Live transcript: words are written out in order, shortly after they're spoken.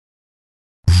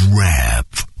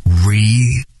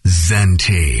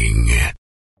Representing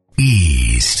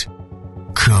East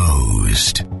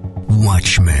Coast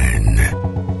Watchmen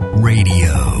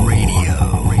Radio.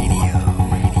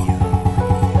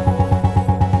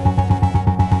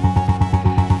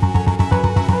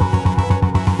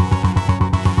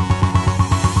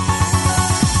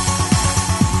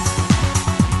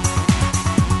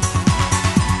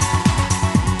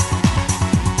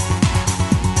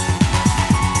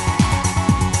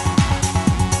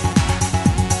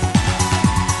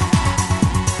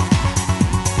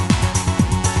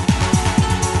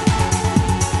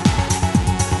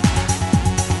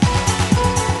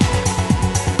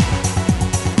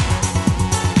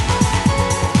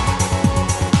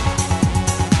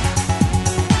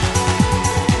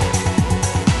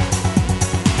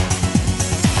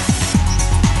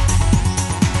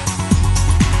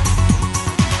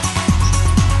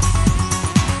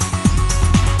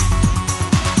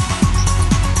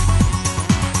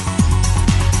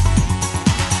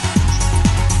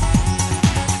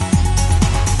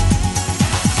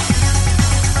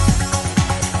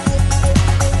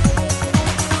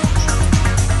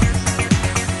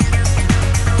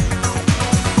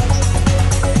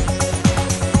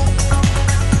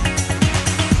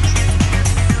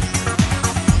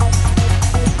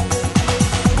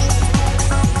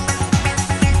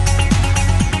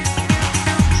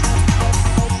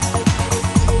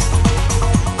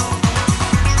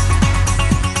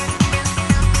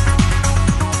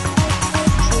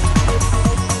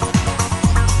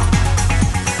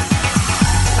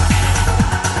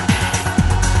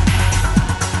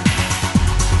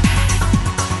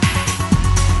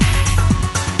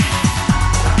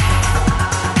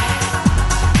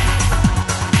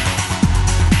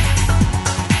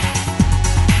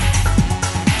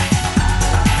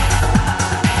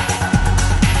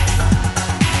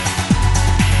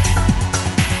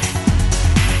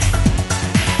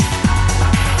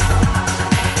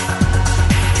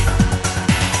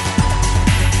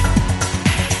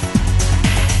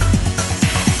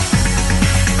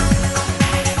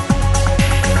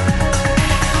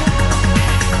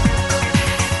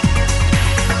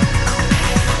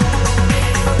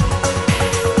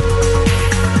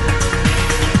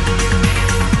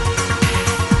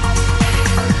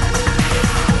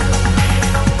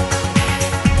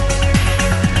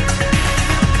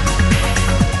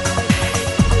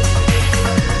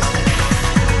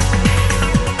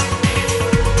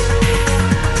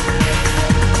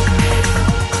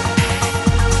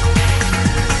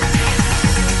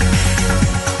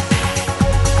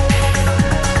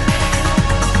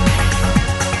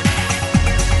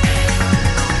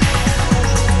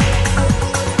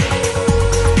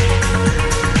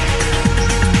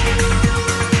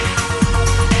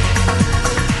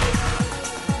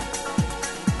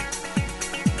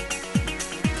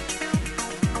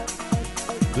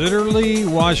 Literally,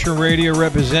 Watchmen Radio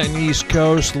representing East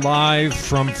Coast live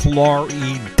from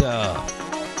Florida,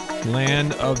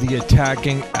 land of the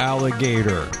attacking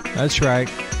alligator. That's right.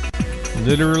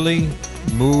 Literally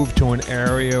moved to an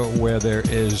area where there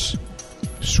is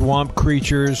swamp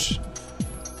creatures,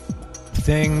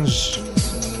 things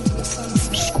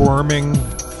squirming,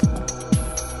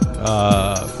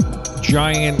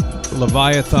 giant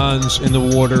leviathans in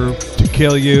the water to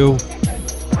kill you.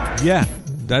 Yeah,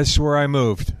 that's where I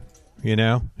moved, you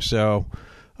know. So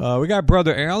we got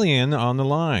Brother Alien on the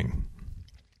line.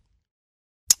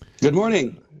 Good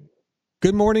morning.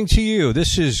 Good morning to you.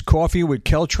 This is Coffee with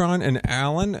KeLTroN and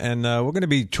Alan, and we're going to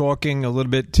be talking a little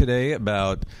bit today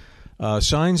about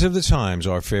Signs of the Times,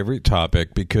 our favorite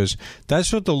topic, because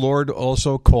that's what the Lord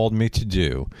also called me to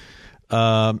do,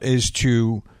 is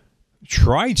to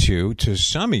try to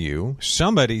some of you,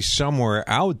 somebody somewhere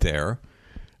out there,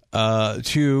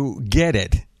 to get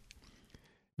it,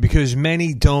 because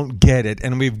many don't get it,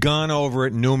 and we've gone over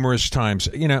it numerous times.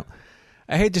 You know,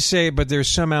 I hate to say it, but there's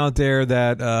some out there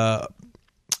that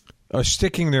are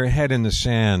sticking their head in the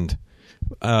sand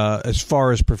as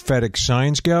far as prophetic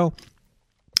signs go,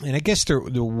 and I guess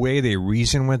the way they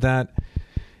reason with that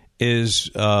is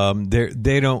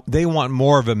they want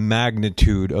more of a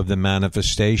magnitude of the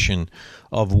manifestation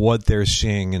of what they're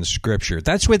seeing in Scripture.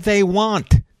 That's what they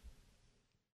want.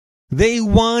 They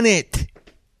want it.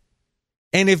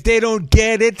 And if they don't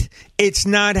get it, it's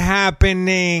not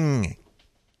happening.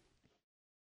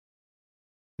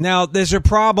 Now, there's a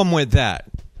problem with that.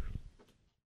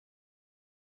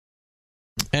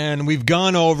 And we've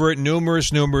gone over it numerous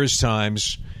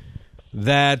times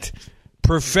that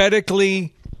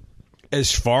prophetically,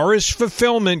 as far as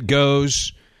fulfillment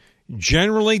goes,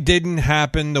 generally didn't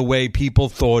happen the way people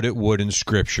thought it would in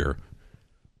Scripture.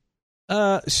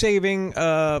 saving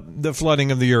the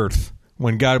flooding of the earth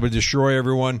when God would destroy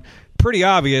everyone. Pretty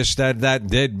obvious that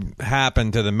did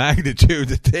happen to the magnitude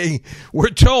that they were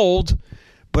told.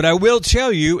 But I will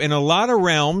tell you, in a lot of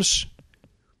realms,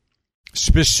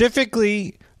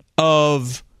 specifically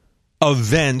of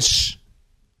events,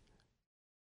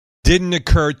 didn't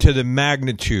occur to the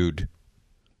magnitude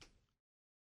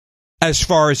as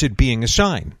far as it being a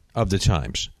sign of the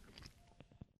times.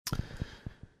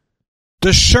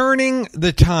 Discerning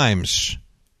the times.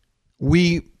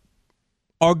 We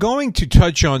are going to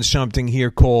touch on something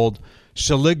here called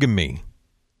polygamy.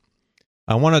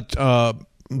 I want to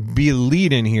be a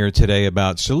lead in here today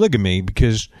about polygamy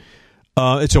because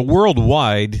it's a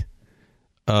worldwide.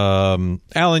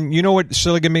 Alan, you know what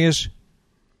polygamy is?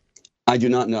 I do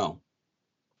not know.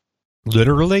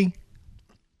 Literally?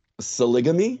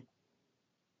 Polygamy?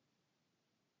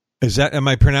 Am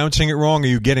I pronouncing it wrong? Are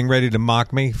you getting ready to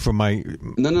mock me for my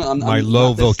I'm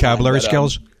low vocabulary time, but,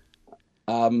 skills?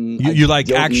 You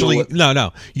like actually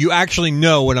no. You actually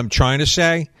know what I'm trying to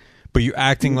say, but you're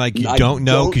acting like you don't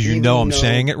know because you know I'm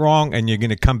saying it wrong, and you're going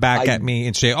to come back at me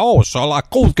and say, "Oh,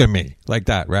 polygamy," like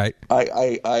that, right?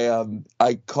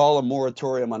 I call a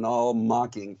moratorium on all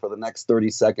mocking for the next 30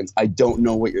 seconds. I don't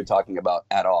know what you're talking about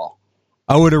at all.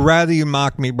 I would have rather you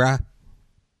mock me, brah.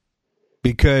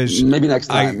 Because maybe next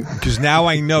time. Because now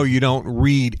I know you don't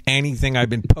read anything I've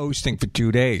been posting for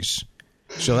 2 days,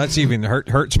 so that's even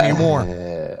hurts me more.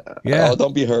 Yeah. Oh,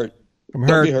 don't be hurt. I'm hurt.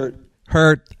 Don't be hurt.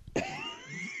 Hurt.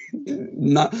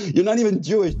 You're not even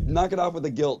Jewish. Knock it off with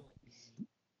the guilt.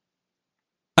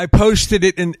 I posted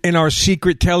it in our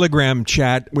secret Telegram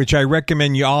chat, which I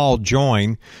recommend y'all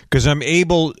join because I'm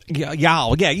able.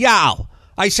 Y'all.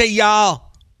 I say y'all.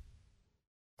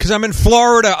 Because I'm in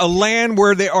Florida, a land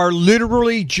where there are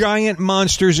literally giant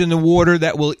monsters in the water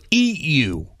that will eat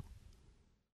you.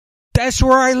 That's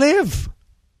where I live.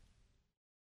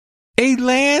 A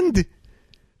land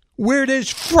where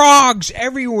there's frogs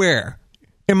everywhere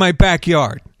in my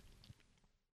backyard.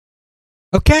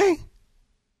 Okay?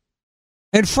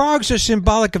 And frogs are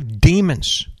symbolic of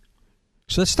demons.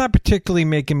 So that's not particularly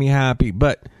making me happy.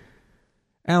 But,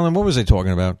 Alan, what was I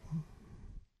talking about?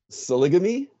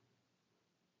 Polygamy?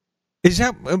 Is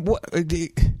that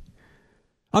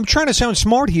I'm trying to sound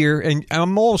smart here, and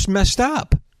I'm almost messed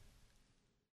up.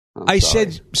 I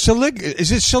said,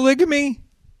 is it polygamy?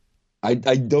 I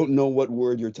don't know what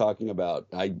word you're talking about.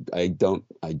 I don't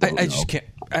know. I just can't.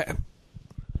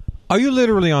 Are you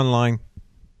literally online?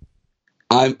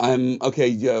 I'm okay.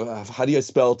 Yeah. How do you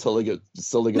spell polygamy?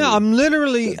 No, I'm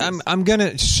literally. I'm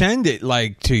gonna send it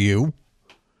to you.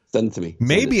 Send it to me.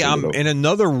 Maybe I'm in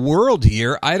another world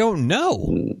here. I don't know.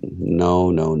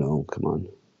 No. Come on.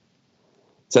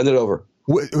 Send it over.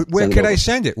 Where could I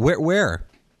send it? Where?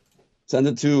 Send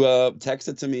it to, text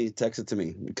it to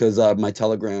me because my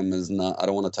Telegram is not, I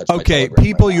don't want to touch my Okay, Telegram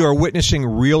people, right you now. are witnessing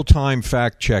real-time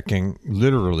fact-checking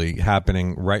literally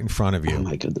happening right in front of you. Oh,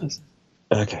 my goodness.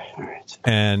 Okay, all right.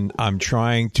 And I'm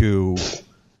trying to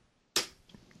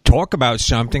talk about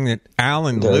something that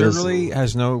Alan literally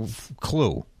has no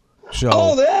clue. So,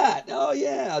 Oh,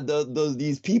 yeah.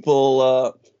 These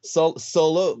people,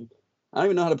 solo. I don't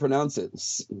even know how to pronounce it.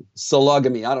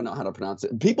 Sologamy. I don't know how to pronounce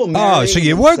it. People marry. Oh, so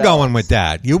you were going with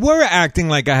that. You were acting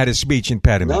like I had a speech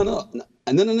impediment. No.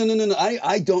 I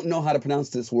don't know how to pronounce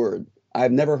this word.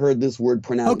 I've never heard this word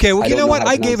pronounced. Okay, well, you know what?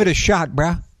 I gave it a shot,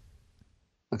 bruh.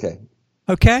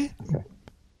 Okay?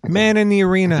 Man in the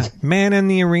arena. Man in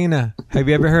the arena. Have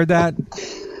you ever heard that?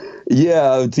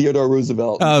 Yeah, Theodore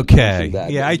Roosevelt. Okay.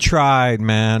 Yeah, I tried,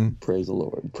 man. Praise the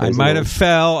Lord. I might have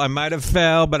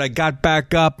fell, but I got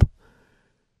back up.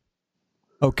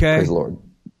 Okay? Praise the Lord.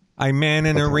 I man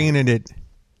in arena'd it.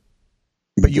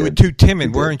 But you were too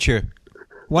timid, weren't you?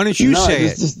 Why don't you say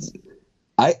it?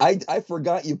 I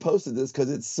forgot you posted this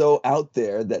because it's so out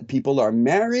there that people are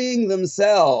marrying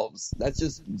themselves. I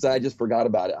just forgot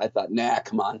about it. I thought, nah,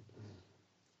 come on.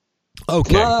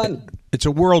 Okay. Come on. It's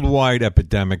a worldwide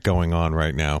epidemic going on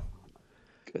right now.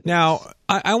 Goodness. Now,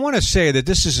 I want to say that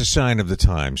this is a sign of the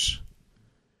times.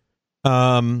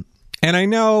 And I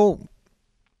know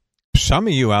some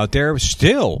of you out there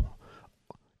still.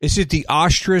 Is it the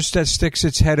ostrich that sticks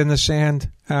its head in the sand,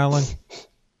 Alan?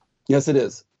 Yes, it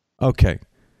is. Okay.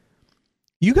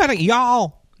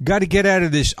 Y'all got to get out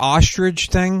of this ostrich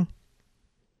thing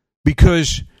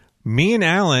because me and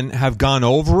Alan have gone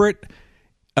over it.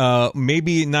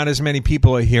 Maybe not as many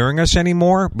people are hearing us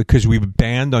anymore because we've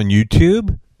banned on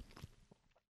YouTube.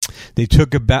 They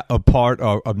took a part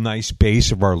of a nice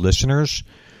base of our listeners.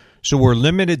 So we're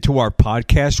limited to our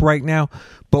podcast right now,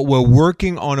 but we're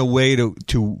working on a way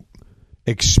to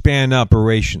expand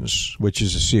operations, which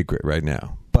is a secret right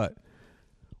now. But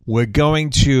we're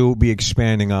going to be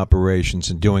expanding operations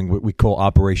and doing what we call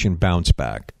Operation Bounce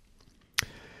Back.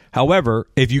 However,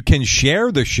 if you can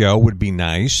share the show, would be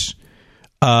nice.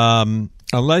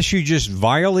 Unless you just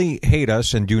vilely hate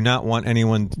us and do not want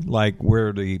anyone like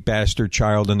we're the bastard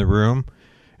child in the room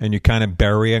and you're kind of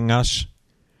burying us.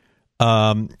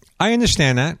 I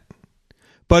understand that.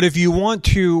 But if you want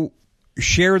to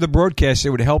share the broadcast, it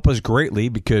would help us greatly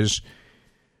because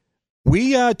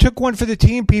we took one for the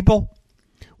team, people.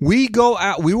 We go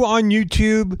out. We were on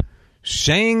YouTube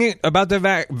saying it about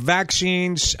the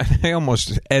vaccines. I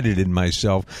almost edited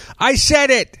myself. I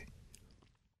said it.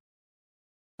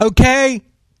 Okay?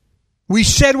 We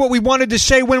said what we wanted to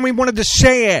say when we wanted to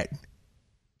say it.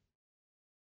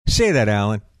 Say that,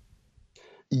 Alan.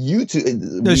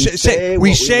 YouTube.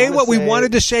 We say what we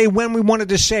wanted to say when we wanted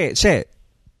to say it. Say it.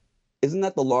 Isn't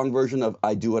that the long version of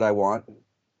I do what I want?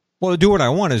 Well, do what I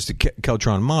want is the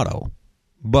KeLTroN motto.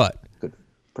 But good.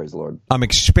 Praise the Lord. I'm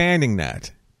expanding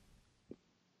that.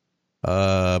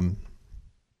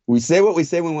 We say what we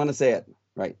say when we want to say it.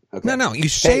 Right. Okay. No. You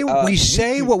say we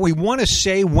say what we want to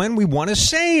say when we want to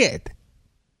say it.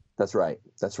 That's right.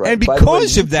 That's right. And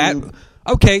because of that,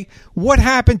 okay, what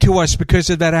happened to us because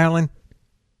of that, Alan?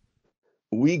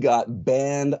 We got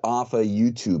banned off of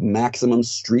YouTube. Maximum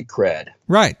street cred.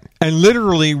 Right. And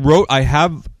literally I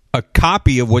have a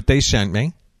copy of what they sent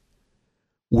me.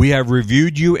 We have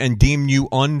reviewed you and deemed you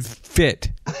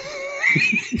unfit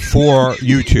for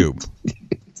YouTube.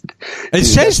 It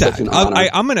says that.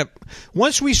 I'm going to,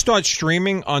 once we start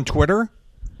streaming on Twitter,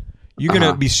 you're going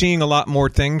to be seeing a lot more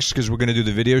things because we're going to do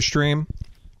the video stream.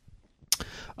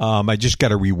 I just got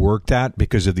to rework that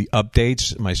because of the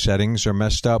updates. My settings are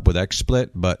messed up with XSplit,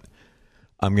 but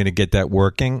I'm going to get that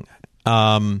working.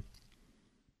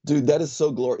 Dude, that is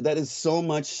so glorious. That is so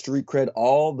much street cred.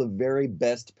 All the very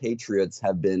best patriots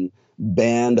have been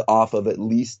banned off of at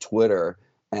least Twitter.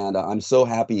 And I'm so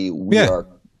happy we are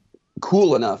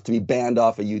cool enough to be banned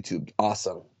off of YouTube.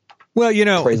 Awesome. Well, you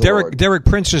know, Derek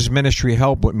Prince's ministry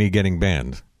helped with me getting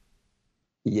banned.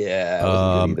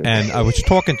 Yeah. And I was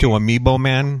talking to Amiibo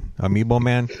Man,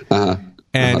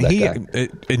 and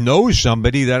he knows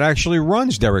somebody that actually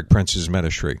runs Derek Prince's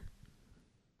ministry.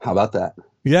 How about that?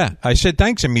 Yeah. I said,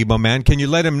 thanks, Amiibo Man. Can you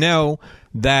let him know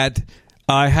that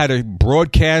I had a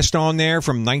broadcast on there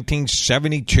from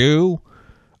 1972?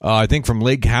 I think from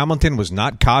Lake Hamilton, was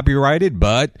not copyrighted,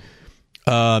 but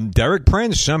Derek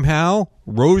Prince somehow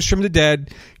rose from the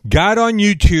dead, got on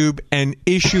YouTube, and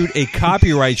issued a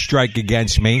copyright strike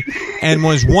against me, and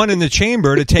was one in the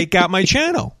chamber to take out my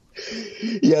channel.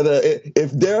 Yeah,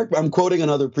 if Derek, I'm quoting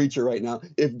another preacher right now,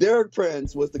 if Derek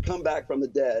Prince was to come back from the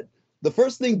dead, the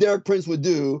first thing Derek Prince would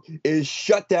do is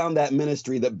shut down that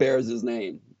ministry that bears his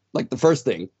name. Like the first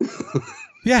thing.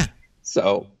 Yeah.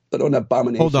 So, an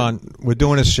abomination. Hold on. We're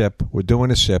doing a sip.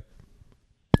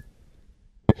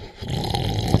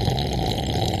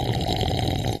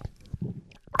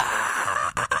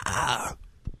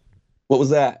 What was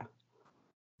that?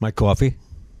 My coffee.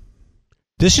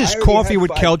 This is Coffee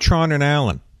with KeLTroN and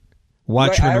Alan.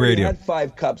 Watchmen Radio. I had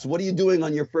 5 cups. What are you doing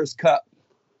on your first cup?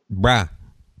 Brah.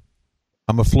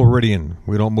 I'm a Floridian.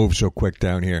 We don't move so quick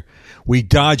down here. We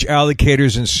dodge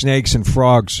alligators and snakes and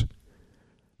frogs.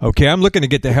 Okay, I'm looking to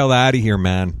get the hell out of here,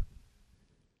 man.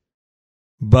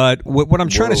 But what I'm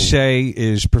trying to say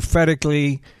is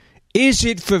prophetically, is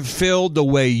it fulfilled the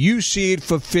way you see it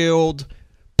fulfilled?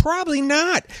 Probably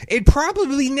not. It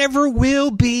probably never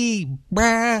will be,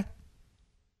 bruh.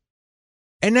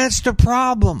 And that's the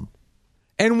problem.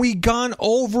 And we gone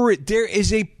over it. There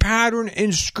is a pattern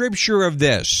in Scripture of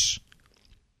this.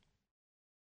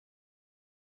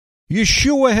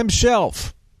 Yeshua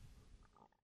himself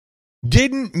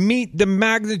didn't meet the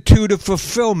magnitude of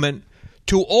fulfillment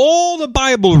to all the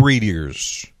Bible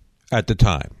readers at the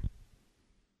time.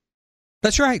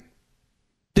 That's right.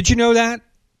 Did you know that?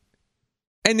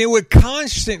 And they were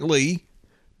constantly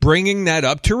bringing that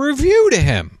up to review to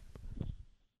him.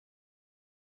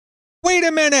 Wait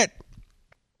a minute.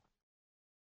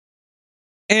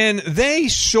 And they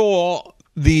saw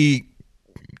the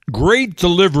great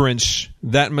deliverance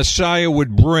that Messiah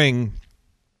would bring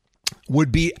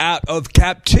would be out of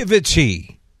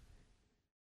captivity.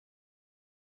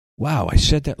 Wow, I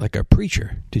said that like a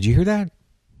preacher. Did you hear that?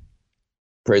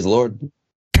 Praise the Lord.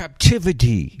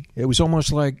 Captivity. It was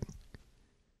almost like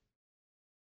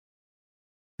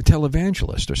a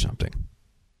televangelist or something.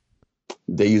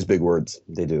 They use big words.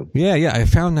 They do. Yeah. I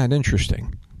found that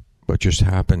interesting. What just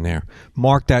happened there.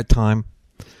 Mark that time.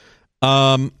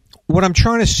 What I'm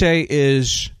trying to say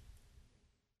is,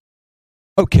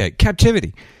 okay,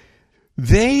 captivity.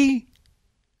 they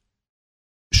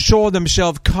saw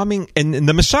themselves coming, and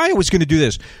the Messiah was going to do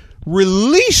this,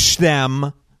 release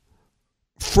them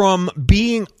from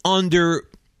being under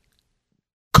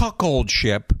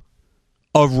cuckoldship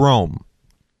of Rome.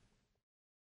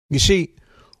 You see,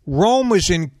 Rome was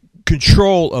in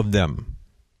control of them.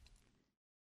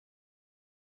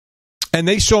 And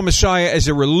they saw Messiah as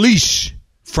a release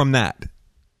from that.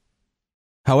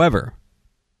 However,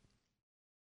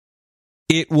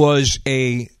 it was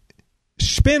a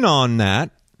spin on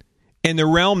that in the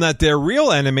realm that their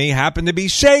real enemy happened to be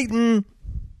Satan.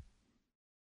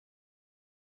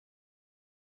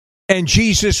 And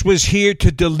Jesus was here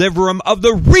to deliver them of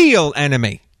the real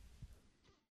enemy.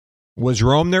 Was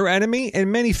Rome their enemy?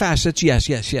 In many facets,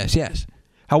 yes.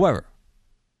 However,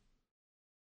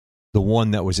 the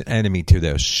one that was an enemy to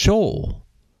their soul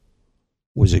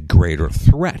was a greater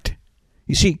threat.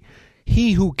 You see,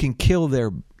 he who can kill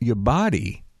your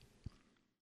body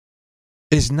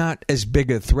is not as big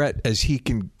a threat as he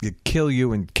can kill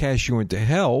you and cast you into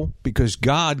hell, because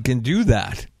God can do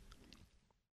that.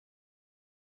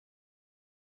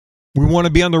 We want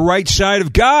to be on the right side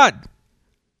of God.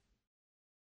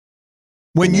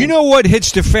 When you know what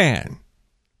hits the fan,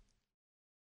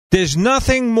 there's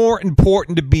nothing more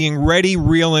important to being ready,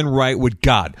 real, and right with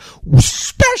God,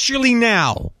 especially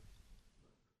now.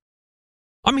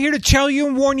 I'm here to tell you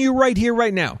and warn you right here,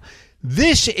 right now.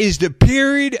 This is the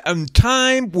period of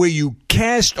time where you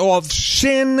cast off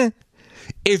sin.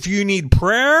 If you need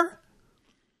prayer,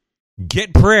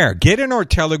 get prayer. Get in our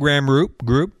Telegram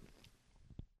group.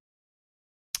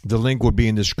 The link will be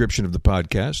in the description of the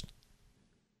podcast.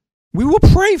 We will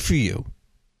pray for you.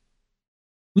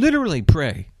 Literally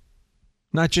pray.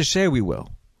 Not just say we will.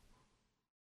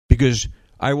 Because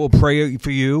I will pray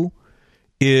for you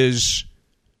is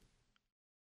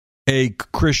a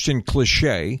Christian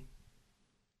cliche,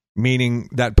 meaning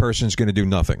that person's going to do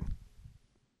nothing.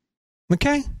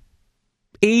 Okay?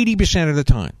 80% of the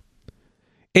time.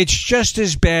 It's just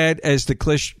as bad as the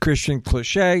Christian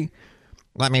cliche.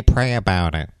 Let me pray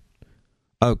about it.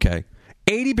 Okay.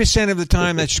 80% of the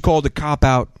time, that's called a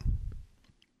cop-out.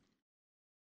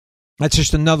 That's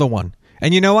just another one.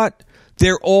 And you know what?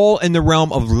 They're all in the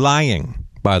realm of lying,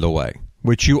 by the way,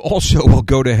 which you also will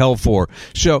go to hell for.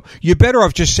 So you're better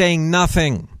off just saying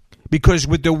nothing, because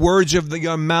with the words of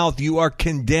your mouth, you are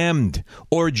condemned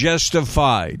or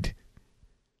justified.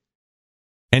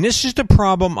 And this is the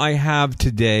problem I have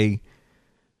today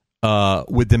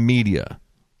with the media.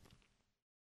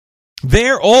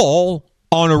 They're all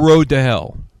on a road to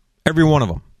hell. Every one of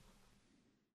them.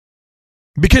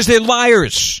 Because they're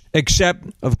liars. Except,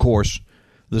 of course,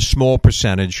 the small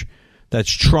percentage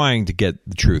that's trying to get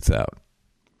the truth out.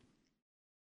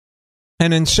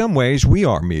 And in some ways, we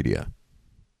are media.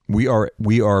 We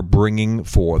are bringing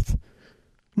forth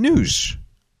news.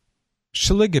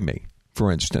 Polygamy,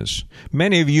 for instance.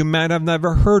 Many of you might have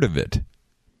never heard of it.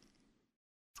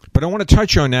 But I want to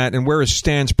touch on that and where it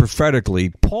stands prophetically.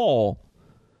 Paul,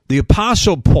 the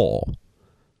Apostle Paul,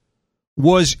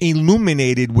 was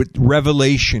illuminated with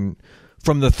revelation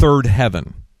from the third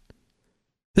heaven.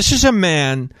 This is a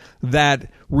man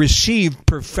that received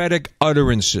prophetic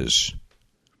utterances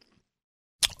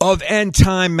of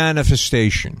end-time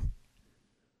manifestation.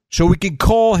 So we could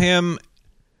call him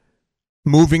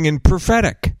moving in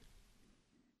prophetic.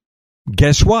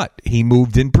 Guess what? He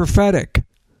moved in prophetic.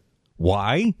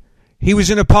 Why? He was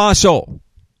an apostle.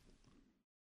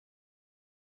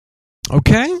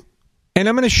 Okay? And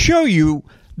I'm going to show you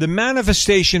the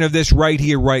manifestation of this right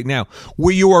here, right now,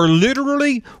 where you are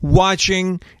literally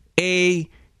watching and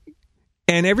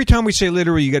every time we say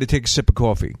literally, you got to take a sip of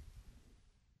coffee.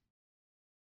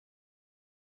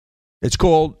 It's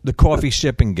called the coffee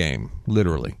sipping game,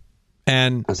 literally.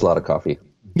 And that's a lot of coffee.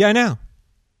 Yeah, I know.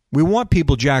 We want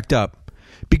people jacked up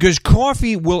because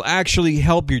coffee will actually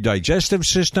help your digestive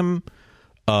system.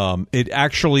 It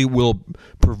actually will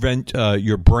prevent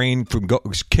your brain from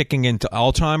kicking into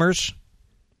Alzheimer's.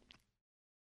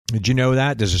 Did you know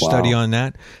that? There's a study on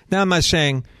that. Now, I'm not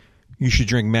saying you should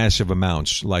drink massive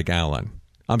amounts like Alan.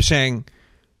 I'm saying,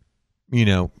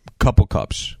 couple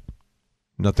cups.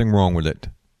 Nothing wrong with it.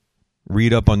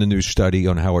 Read up on the new study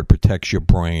on how it protects your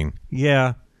brain.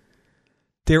 Yeah.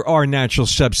 There are natural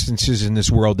substances in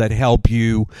this world that help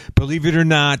you, believe it or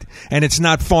not, and it's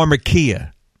not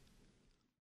pharmakia.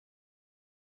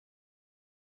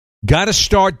 Got to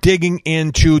start digging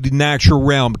into the natural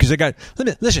realm because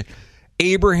listen,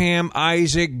 Abraham,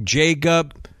 Isaac,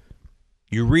 Jacob,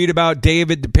 you read about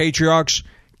David, the patriarchs.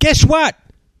 Guess what?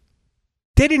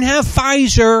 They didn't have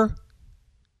Pfizer.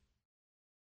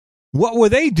 What were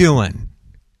they doing?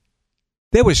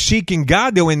 They were seeking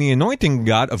God. They were in the anointing of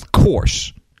God, of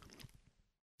course.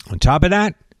 On top of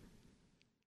that,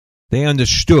 they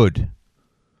understood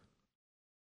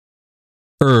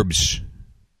herbs.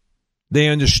 They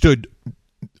understood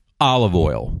olive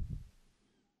oil.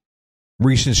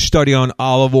 Recent study on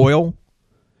olive oil.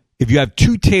 If you have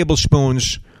 2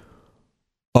 tablespoons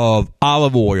of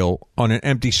olive oil on an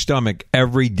empty stomach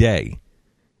every day,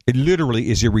 it literally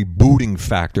is a rebooting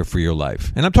factor for your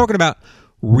life. And I'm talking about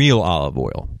real olive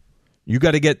oil. You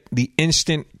got to get the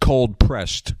instant cold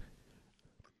pressed.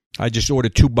 I just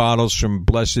ordered 2 bottles from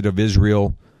Blessed of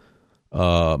Israel.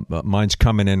 Mine's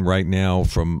coming in right now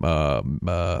from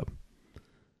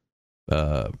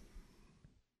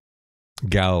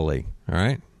Galilee. All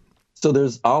right. So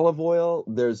there's olive oil,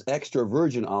 there's extra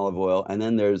virgin olive oil, and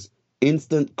then there's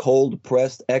instant cold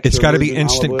pressed extra. It's got to be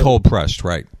instant cold pressed,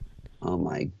 right? Oh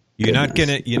my! You're not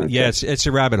gonna. Okay. Yeah, it's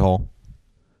a rabbit hole.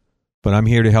 But I'm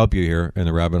here to help you here in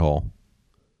the rabbit hole.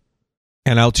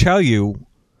 And I'll tell you,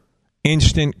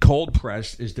 instant cold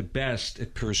pressed is the best.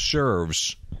 It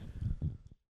preserves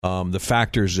the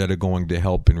factors that are going to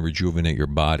help and rejuvenate your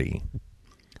body.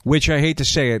 Which I hate to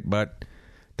say it, but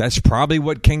that's probably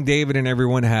what King David and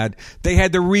everyone had. They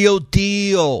had the real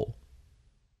deal.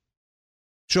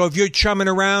 So if you're chumming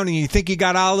around and you think you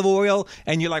got olive oil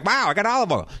and you're like, wow, I got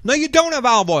olive oil. No, you don't have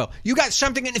olive oil. You got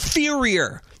something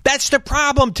inferior. That's the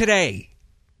problem today.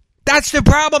 That's the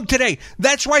problem today.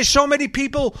 That's why so many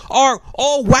people are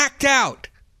all whacked out.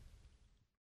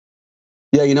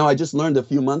 Yeah, I just learned a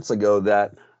few months ago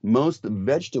that most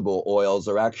vegetable oils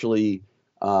are actually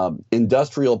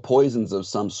industrial poisons of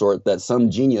some sort that some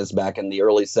genius back in the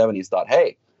early 70s thought,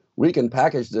 hey, we can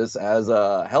package this as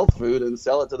a health food and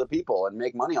sell it to the people and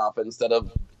make money off it instead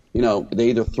of, they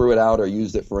either threw it out or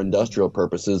used it for industrial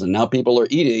purposes. And now people are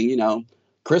eating,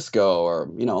 Crisco or,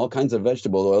 all kinds of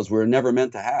vegetable oils we were never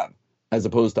meant to have as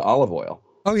opposed to olive oil.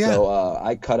 Oh, yeah. So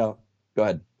I cut out. Go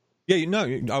ahead. Yeah,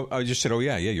 I just said, oh,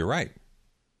 yeah, you're right.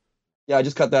 Yeah, I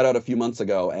just cut that out a few months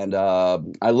ago. And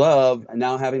I love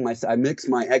now having I mix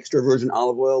my extra virgin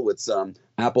olive oil with some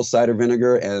apple cider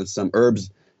vinegar and some herbs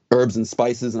and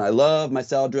spices. And I love my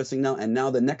salad dressing now. And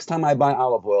now the next time I buy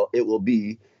olive oil, it will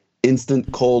be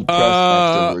instant cold pressed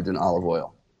extra virgin olive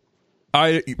oil.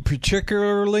 I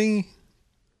particularly,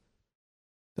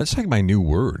 that's like my new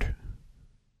word.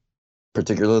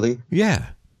 Particularly? Yeah.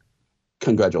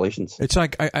 Congratulations. It's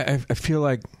like, I feel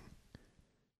like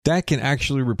that can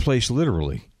actually replace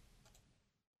literally.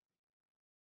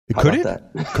 Could it?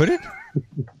 That? Could it?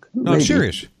 No, I'm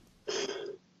serious.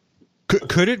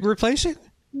 Could it replace it?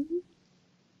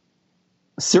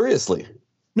 Seriously?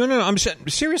 No. I'm saying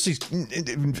seriously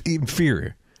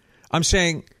inferior. I'm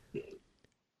saying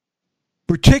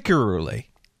particularly.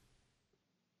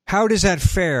 How does that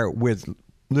fare with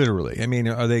literally? I mean,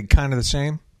 are they kind of the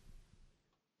same?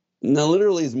 No,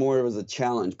 literally is more of a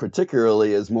challenge.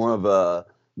 Particularly is more of a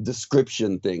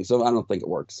description thing. So I don't think it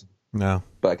works. No,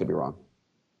 but I could be wrong.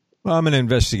 Well, I'm going to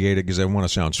investigate it because I want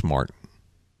to sound smart.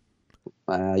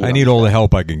 I need all the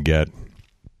help I can get.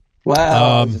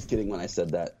 Wow, I was just kidding when I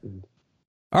said that.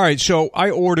 All right, so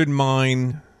I ordered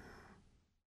mine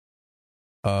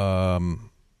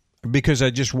because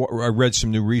I read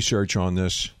some new research on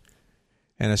this,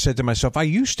 and I said to myself, I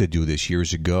used to do this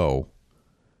years ago,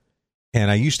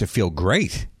 and I used to feel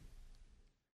great.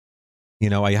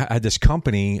 I had this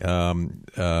company,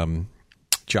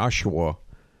 Joshua,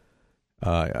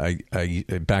 I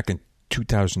back in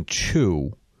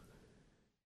 2002.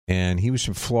 And he was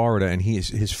from Florida, and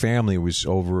his family was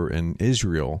over in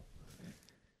Israel.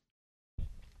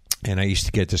 And I used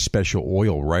to get the special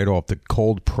oil right off the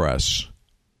cold press.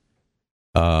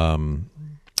 And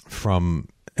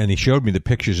he showed me the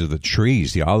pictures of the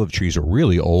trees. The olive trees are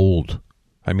really old.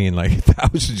 I mean, like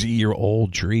thousands of year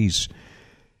old trees.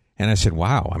 And I said,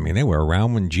 wow, I mean, they were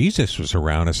around when Jesus was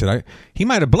around. I said, he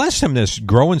might have blessed them this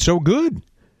growing so good.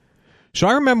 So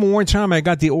I remember one time I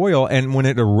got the oil, and when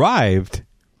it arrived,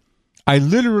 I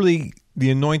literally, the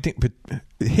anointing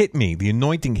hit me. The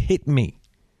anointing hit me.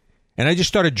 And I just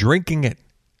started drinking it.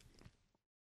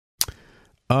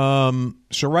 So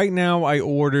right now I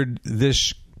ordered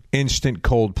this instant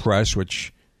cold press,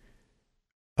 which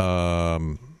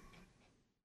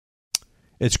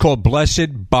it's called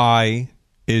Blessed by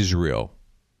Israel.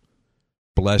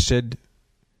 Blessed,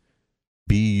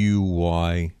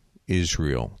 B-U-Y,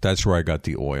 Israel. That's where I got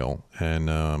the oil.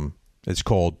 And it's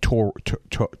called Torah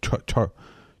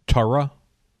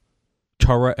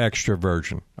Extra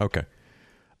Virgin. Okay.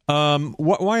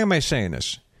 Why am I saying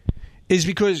this? Is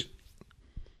because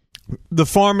the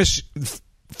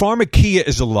pharmakeia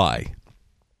is a lie.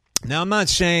 Now, I'm not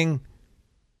saying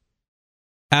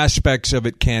aspects of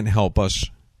it can't help us.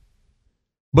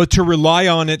 But to rely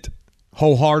on it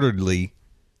wholeheartedly,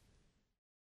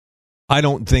 I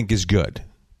don't think is good.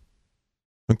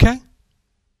 Okay?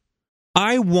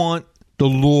 I want the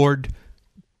Lord,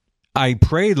 I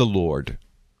pray the Lord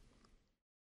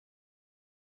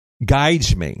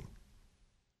guides me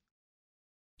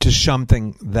to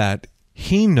something that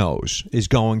He knows is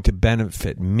going to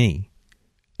benefit me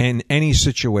in any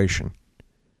situation.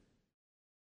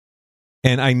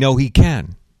 And I know He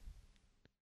can.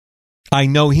 I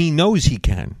know He knows He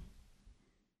can.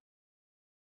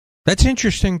 That's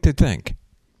interesting to think.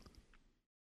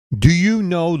 Do you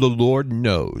know the Lord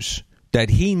knows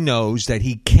that He knows that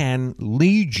He can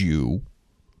lead you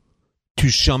to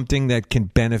something that can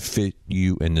benefit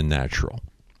you in the natural?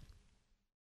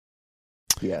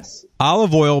 Yes.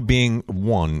 Olive oil being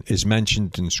one is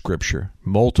mentioned in Scripture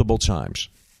multiple times.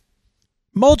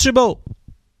 Multiple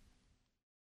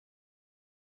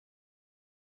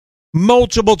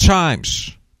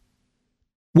times.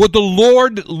 What the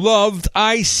Lord loved,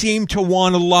 I seem to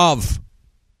want to love.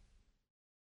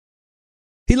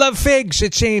 He loved figs,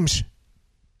 it seems.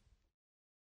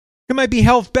 There might be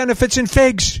health benefits in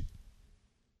figs.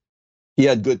 He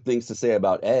had good things to say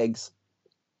about eggs.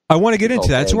 I want to get into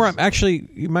that. That's where I'm actually,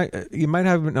 you might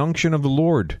have an unction of the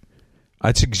Lord.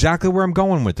 That's exactly where I'm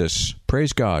going with this.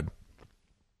 Praise God.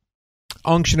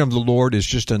 Unction of the Lord is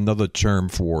just another term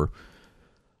for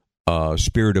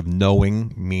spirit of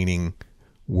knowing, meaning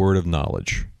word of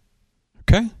knowledge.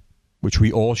 Okay? Which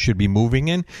we all should be moving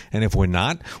in. And if we're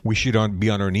not, we should be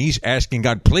on our knees asking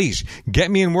God, please, get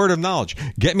me in word of knowledge.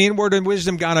 Get me in word of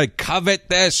wisdom. God, I covet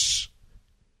this.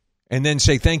 And then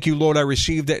say, thank you, Lord, I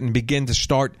received it, and begin to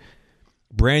start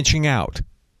branching out,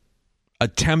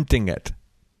 attempting it.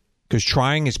 Because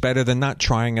trying is better than not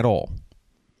trying at all.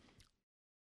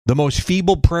 The most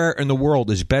feeble prayer in the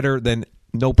world is better than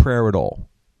no prayer at all.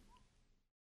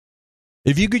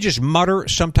 If you could just mutter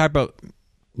some type of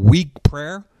weak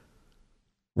prayer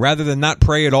rather than not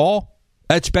pray at all,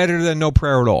 that's better than no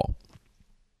prayer at all.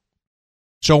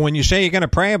 So when you say you're going to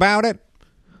pray about it,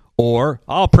 or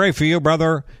I'll pray for you,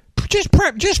 brother,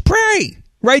 just pray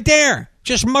right there.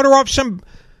 Just mutter up some,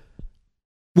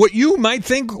 what you might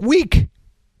think weak.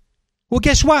 Well,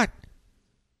 guess what?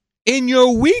 In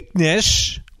your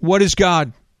weakness, what is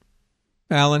God,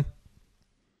 Alan?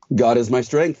 God is my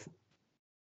strength.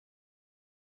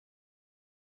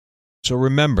 So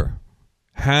remember,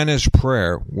 Hannah's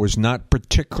prayer was not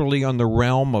particularly on the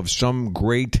realm of some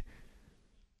great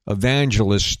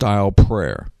evangelist-style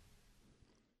prayer.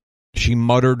 She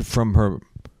muttered from her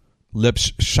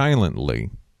lips silently,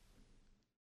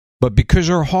 but because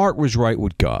her heart was right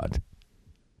with God,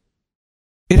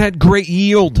 it had great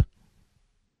yield,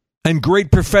 and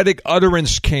great prophetic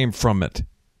utterance came from it.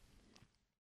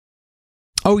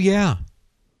 Oh, yeah.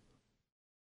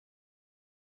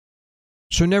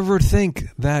 So never think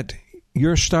that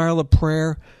your style of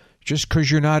prayer, just because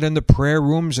you're not in the prayer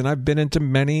rooms, and I've been into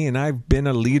many, and I've been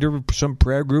a leader of some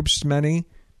prayer groups, many,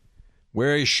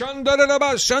 where you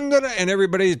and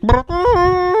everybody's,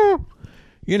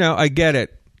 you know, I get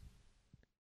it.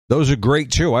 Those are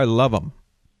great too. I love them.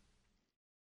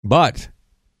 But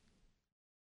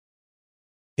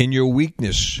in your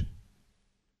weakness,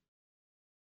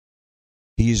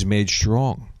 He is made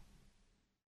strong.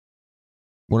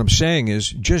 What I'm saying is,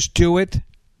 just do it,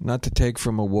 not to take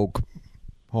from a woke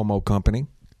homo company,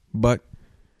 but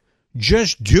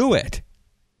just do it.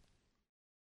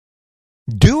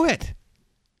 Do it.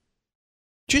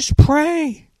 Just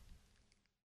pray.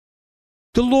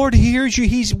 The Lord hears you.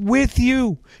 He's with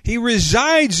you. He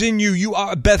resides in you. You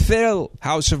are Bethel,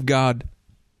 house of God.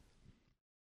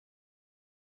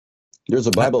 There's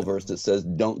a Bible verse that says,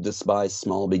 don't despise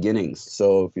small beginnings.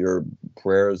 So if your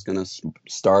prayer is going to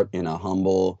start in a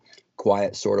humble,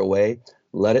 quiet sort of way,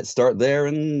 let it start there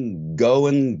and go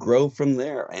and grow from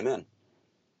there. Amen.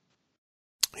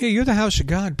 Hey, you're the house of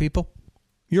God, people.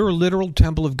 You're a literal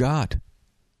temple of God.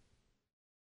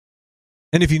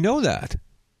 And if you know that,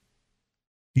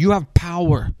 you have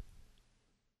power.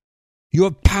 You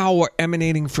have power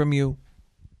emanating from you.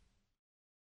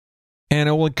 And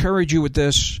I will encourage you with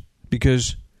this,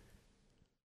 because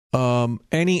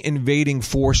any invading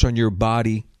force on your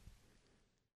body,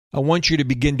 I want you to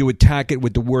begin to attack it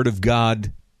with the Word of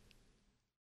God.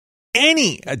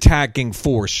 Any attacking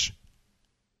force.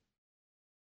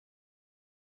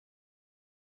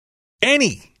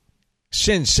 Any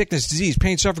sin, sickness, disease,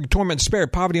 pain, suffering, torment, despair,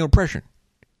 poverty, and oppression.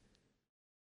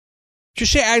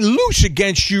 Just say, I loose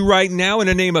against you right now in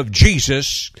the name of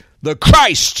Jesus, the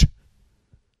Christ.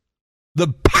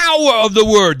 The power of the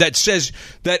word that says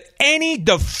that any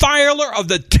defiler of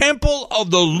the temple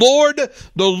of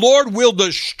the Lord will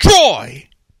destroy.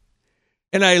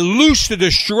 And I loose the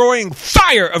destroying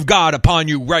fire of God upon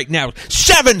you right now,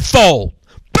 sevenfold.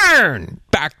 Burn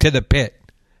back to the pit.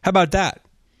 How about that?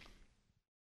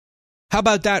 How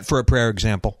about that for a prayer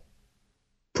example?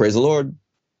 Praise the Lord.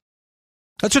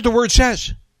 That's what the word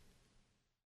says.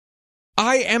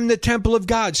 I am the temple of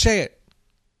God. Say it.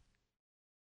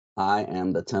 I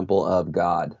am the temple of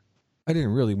God. I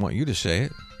didn't really want you to say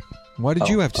it. Why did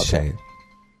you have to say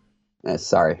it?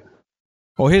 Sorry.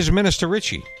 Well, here's Minister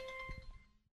Richie.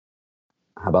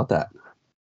 How about that?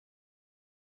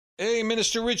 Hey,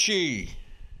 Minister Richie.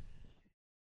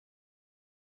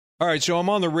 All right, so I'm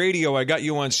on the radio. I got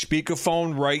you on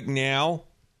speakerphone right now.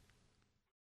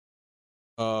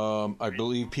 I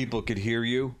believe people could hear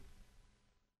you.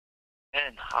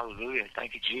 Amen. Hallelujah.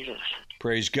 Thank you, Jesus.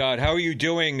 Praise God. How are you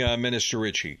doing, Minister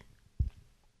Richie?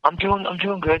 I'm doing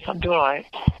good. I'm doing all right.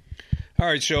 All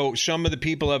right, so some of the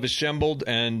people have assembled,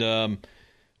 and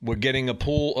we're getting a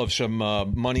pool of some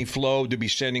money flow to be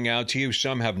sending out to you.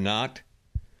 Some have not.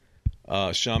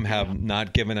 Some have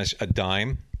not given us a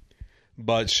dime.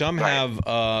 But some have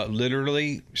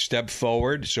literally stepped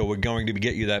forward, so we're going to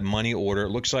get you that money order. It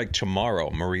looks like tomorrow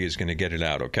Maria's going to get it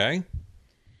out, okay?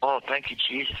 Oh, thank you,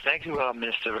 Jesus. Thank you,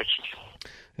 Minister Richie.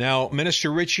 Now,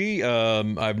 Minister Richie,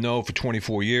 I've known for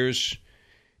 24 years.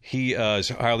 He is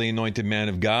a highly anointed man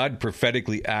of God,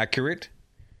 prophetically accurate.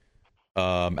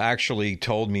 Actually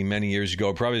told me many years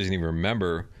ago, probably doesn't even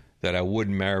remember, that I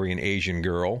wouldn't marry an Asian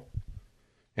girl,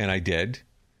 and I did.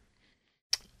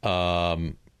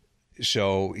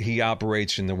 So he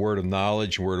operates in the word of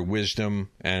knowledge, word of wisdom,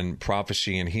 and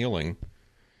prophecy and healing.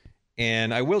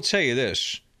 And I will tell you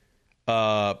this.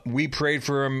 We prayed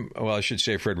for him. Well, I should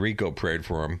say Frederico prayed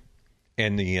for him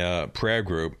in the prayer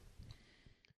group.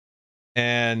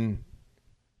 And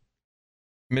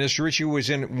Minister Richie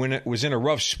was in a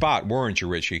rough spot, weren't you,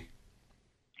 Richie?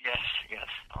 Yes.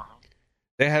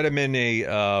 They had him in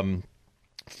a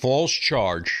false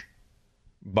charge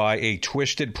by a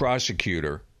twisted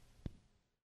prosecutor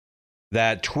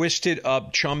that twisted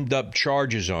up, chummed up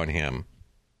charges on him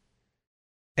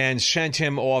and sent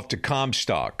him off to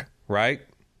Comstock, right?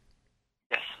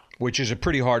 Yes. Which is a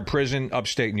pretty hard prison,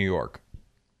 upstate New York.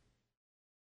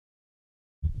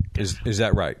 Is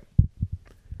that right?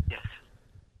 Yes.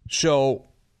 So,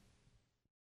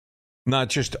 not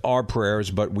just our prayers,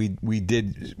 but we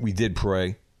did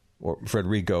pray, or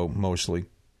Frederico mostly,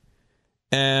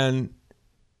 and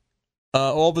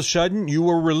all of a sudden you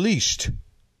were released.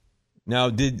 Now,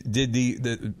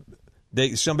 did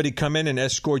somebody come in and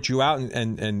escort you out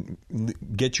and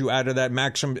get you out of that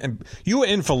maximum? And you were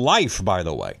in for life, by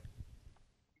the way.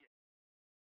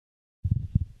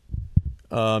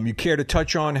 You care to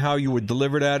touch on how you were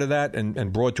delivered out of that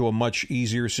and brought to a much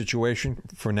easier situation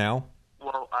for now?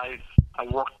 Well, I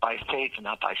walked by faith and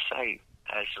not by sight,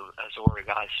 as the Word of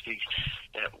God speaks,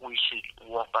 that we should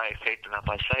walk by faith and not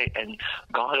by sight. And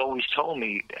God always told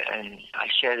me, and I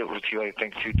shared it with you, I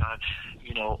think, a few times,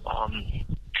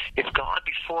 if God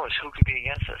be for us, who could be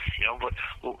against us? But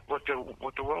what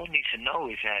the world needs to know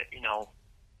is that,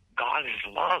 God is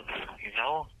love,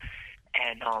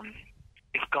 and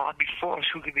if God be for us,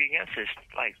 who could be against us?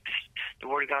 Like the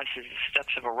Word of God says, the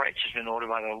steps of a righteous man ordered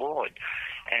by the Lord.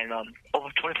 And over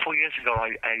 24 years ago,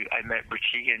 I met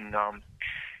Richie, and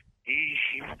the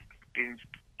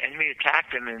enemy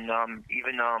attacked him, and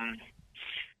even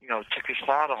took his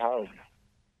father home.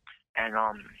 And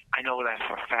I know that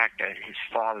for a fact that his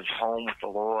father's home with the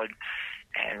Lord,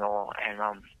 and all. And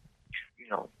I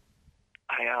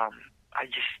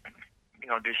just.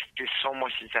 There's so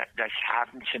much that's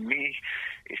happened to me.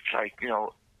 It's like, I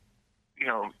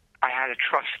had to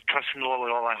trust in the Lord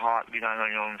with all my heart, I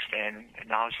don't understand, and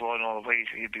knowledge the Lord in all the ways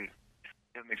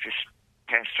He'll make this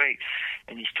path straight.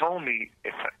 And He's told me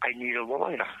if I need a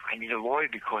lawyer,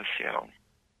 because, the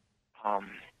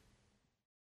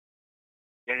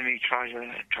enemy try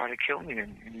to kill me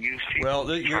and use people.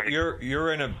 Well,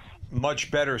 you're in a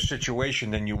much better situation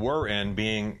than you were in,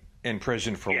 being in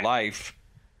prison for life.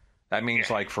 That means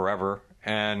like forever,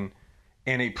 and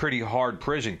in a pretty hard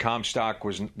prison. Comstock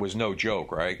was no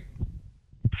joke, right?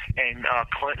 And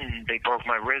Clinton, they broke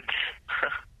my ribs.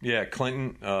 Yeah,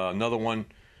 Clinton, another one.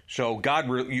 So God,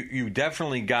 you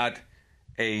definitely got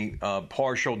a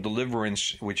partial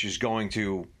deliverance, which is going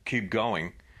to keep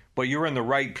going. But you're in the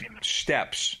right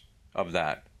steps of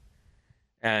that,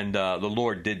 and the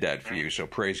Lord did that for you. So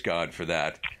praise God for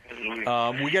that.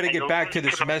 We got to get back to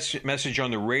this message on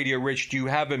the radio, Rich. Do you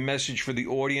have a message for the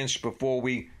audience before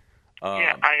we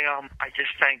I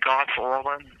just thank God for all of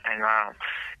them, and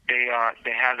they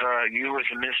have you as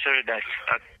a minister. That's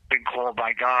been called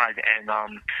by God, and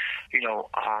if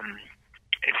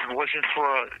it wasn't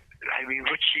for,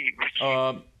 Richie.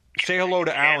 Say hello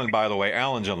to Alan, by the way.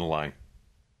 Alan's on the line.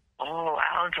 Oh,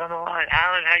 Alan's on the line.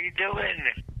 Alan, how you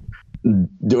doing?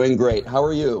 Doing great. How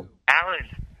are you? Alan.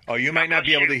 Oh, you might not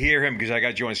be able to hear him because I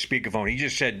got you on speakerphone. He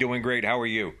just said, "Doing great. How are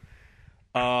you?"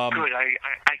 Good.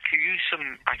 I could use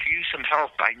some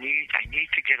help. I need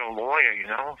to get a lawyer,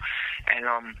 and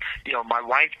my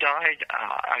wife died.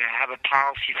 I have a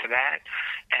policy for that,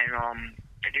 and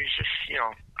there's just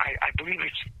I believe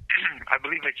the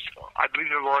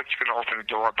Lord's going to open the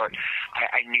door, but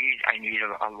I need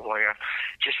a lawyer,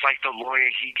 just like the lawyer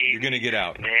he gave. You're going to get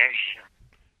out.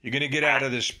 You're going to get out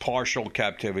of this partial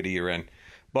captivity you're in.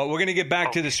 But we're going to get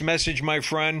back to this message, my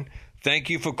friend. Thank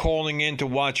you for calling in to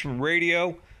Watchmen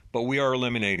Radio, but we are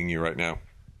eliminating you right now.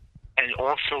 And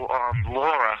also,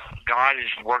 Laura, God is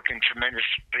working tremendous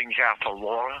things out for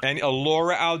Laura. And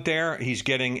Laura out there, he's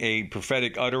getting a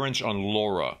prophetic utterance on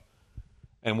Laura.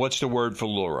 And what's the word for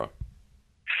Laura?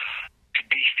 To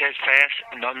be steadfast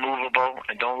and unmovable,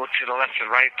 and don't look to the left or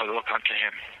right, but look unto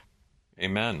him.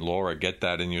 Amen. Laura, get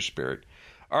that in your spirit.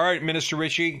 All right, Minister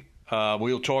Richie,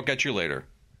 we'll talk at you later.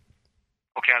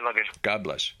 Okay, I love you. God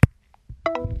bless.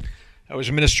 That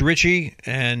was Minister Richie,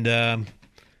 and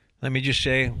let me just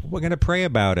say, we're going to pray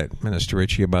about it, Minister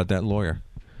Richie, about that lawyer.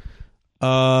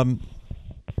 That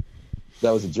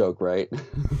was a joke, right?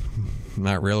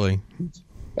 Not really.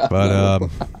 But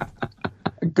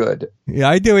good. Yeah,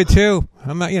 I do it too.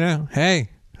 I'm not, hey,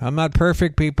 I'm not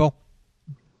perfect, people.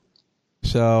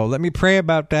 So let me pray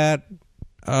about that.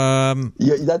 Yeah,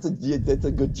 that's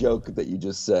a good joke that you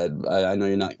just said. I know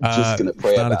you're not just going to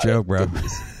pray about it. It's not a joke, bro.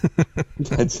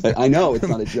 I know it's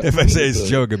not a joke. If I say it's a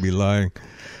joke, I'd be lying.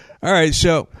 All right,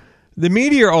 so the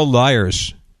media are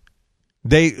liars.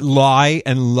 They lie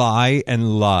and lie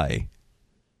and lie.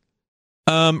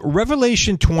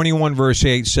 Revelation 21 verse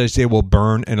 8 says they will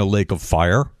burn in a lake of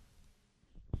fire.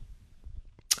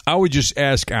 I would just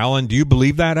ask Alan, do you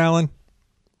believe that, Alan?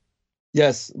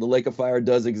 Yes, the lake of fire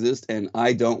does exist, and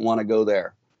I don't want to go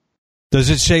there. Does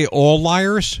it say all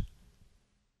liars?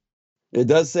 It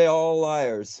does say all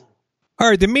liars. All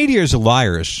right, the media is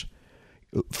liars.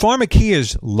 Pharmacia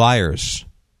is liars.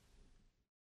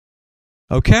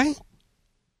 Okay?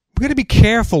 We're going to be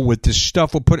careful with this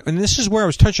stuff we'll put, and this is where I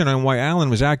was touching on why Alan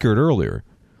was accurate earlier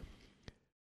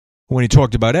when he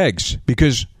talked about eggs,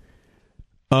 because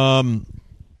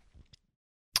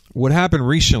what happened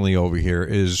recently over here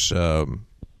is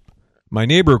my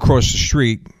neighbor across the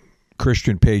street,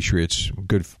 Christian patriots,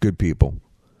 good people,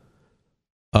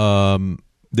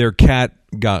 their cat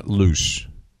got loose,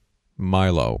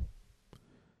 Milo.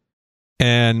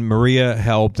 And Maria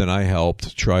helped and I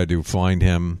helped try to find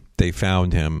him. They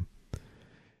found him.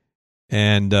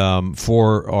 And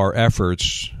for our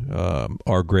efforts,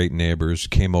 our great neighbors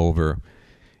came over.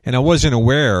 And I wasn't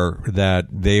aware that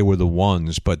they were the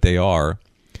ones, but they are,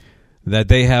 that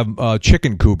they have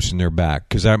chicken coops in their back.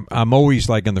 Because I'm always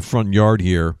like in the front yard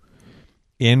here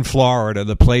in Florida,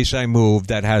 the place I moved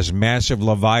that has massive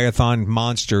Leviathan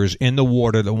monsters in the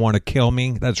water that want to kill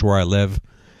me. That's where I live.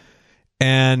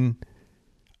 And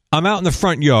I'm out in the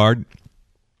front yard,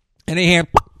 and I hear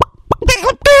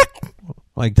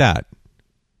like that.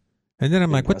 And then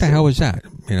I'm like, what the hell is that?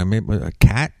 Maybe a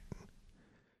cat?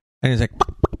 And it's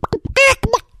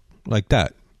like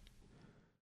that.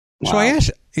 Wow. So I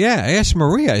asked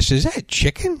Maria, I said, is that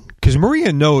chicken? Because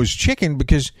Maria knows chicken,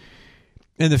 because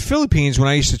in the Philippines, when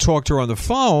I used to talk to her on the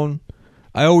phone,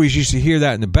 I always used to hear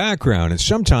that in the background. And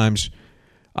sometimes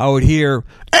I would hear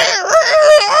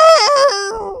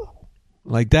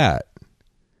like that.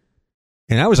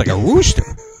 And I was like a rooster.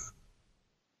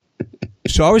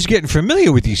 So I was getting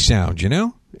familiar with these sounds,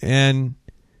 And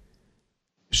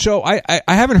so I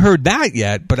haven't heard that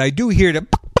yet, but I do hear the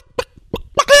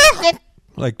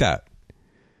like that.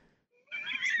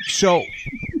 So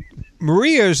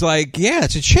Maria's like, yeah,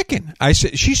 it's a chicken.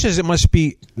 She says it must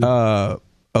be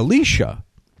Alicia.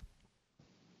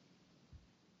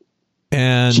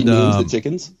 And she names the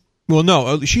chickens? Well,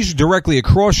 no, she's directly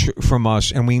across from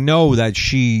us, and we know that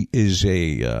she is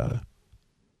a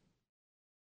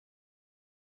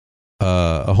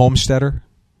homesteader.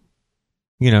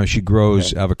 She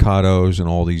grows avocados and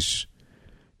all these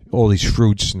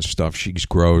fruits and stuff she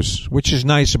grows, which is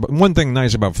nice. One thing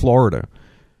nice about Florida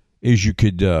is you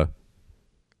could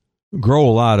grow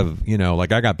a lot of,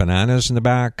 like I got bananas in the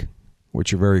back,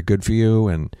 which are very good for you,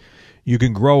 and you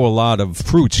can grow a lot of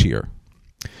fruits here.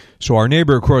 So our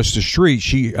neighbor across the street,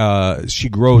 she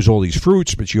grows all these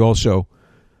fruits, but she also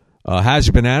has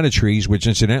banana trees, which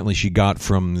incidentally she got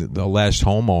from the last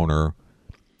homeowner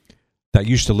that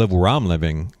used to live where I'm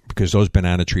living, because those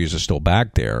banana trees are still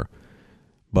back there.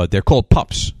 But they're called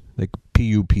pups, like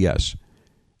Pups.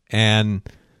 And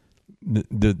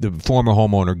the former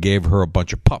homeowner gave her a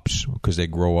bunch of pups because they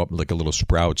grow up like a little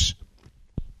sprouts.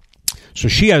 So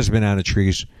she has banana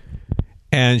trees,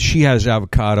 and she has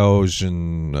avocados,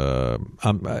 and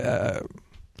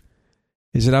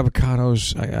is it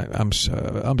avocados?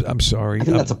 I'm sorry. I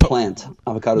think that's a plant.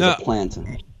 Avocado's a plant.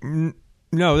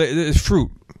 No, it's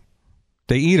fruit.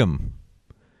 They eat them.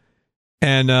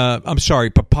 And I'm sorry,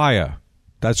 papaya.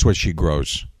 That's what she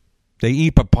grows. They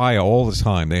eat papaya all the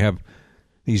time. They have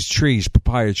these trees,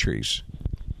 papaya trees,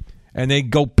 and they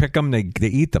go pick them. They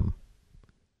eat them.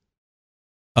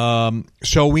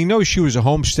 So we know she was a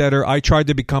homesteader. I tried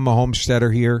to become a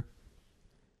homesteader here.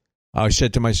 I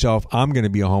said to myself, I'm going to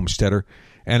be a homesteader,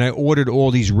 and I ordered all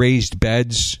these raised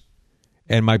beds,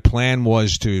 and my plan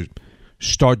was to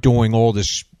start doing all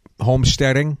this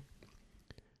homesteading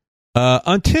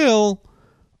until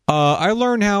I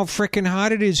learned how freaking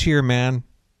hot it is here, man.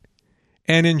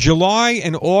 And in July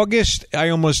and August, I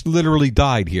almost literally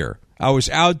died here. I was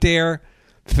out there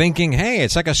thinking, hey,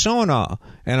 it's like a sauna.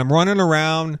 And I'm running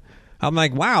around. I'm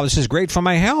like, wow, this is great for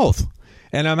my health.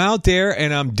 And I'm out there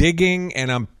and I'm digging and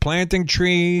I'm planting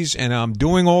trees and I'm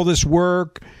doing all this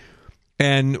work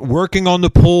and working on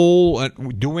the pool,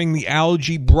 and doing the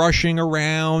algae brushing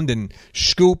around and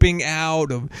scooping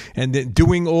out and then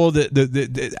doing all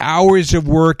the hours of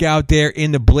work out there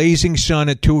in the blazing sun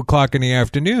at 2 o'clock in the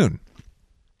afternoon.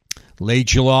 Late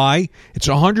July, it's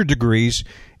 100 degrees,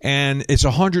 and it's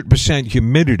 100%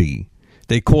 humidity.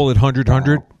 They call it 100.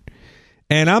 Wow.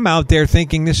 And I'm out there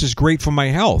thinking this is great for my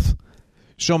health.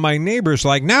 So my neighbor's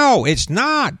like, no, it's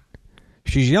not.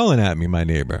 She's yelling at me, my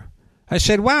neighbor. I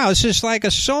said, wow, this is like a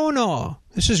sauna.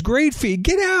 This is great for you.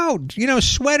 Get out.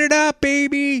 Sweat it up,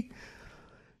 baby.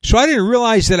 So I didn't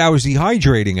realize that I was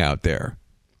dehydrating out there.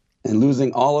 And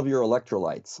losing all of your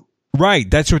electrolytes. Right.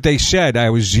 That's what they said. I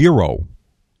was zero.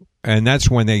 And that's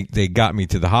when they got me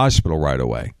to the hospital right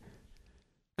away.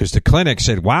 Because the clinic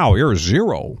said, wow, you're a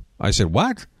zero. I said,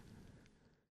 what?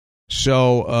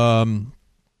 So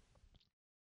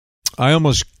I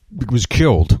almost was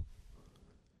killed.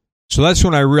 So that's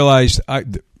when I realized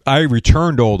I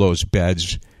returned all those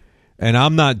beds, and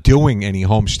I'm not doing any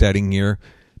homesteading here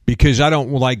because I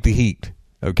don't like the heat,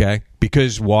 okay?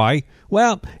 Because why?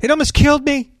 Well, it almost killed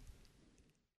me.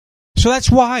 So that's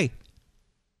why.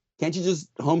 Can't you just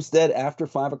homestead after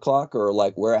 5 o'clock or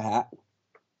like wear a hat?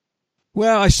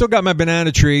 Well, I still got my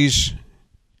banana trees,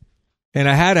 and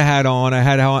I had a hat on. I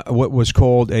had what was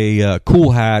called a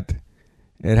cool hat.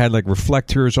 It had like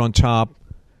reflectors on top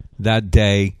that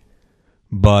day,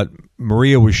 but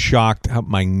Maria was shocked how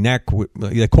my neck,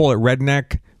 they call it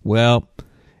redneck. Well,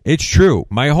 it's true.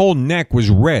 My whole neck was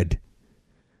red.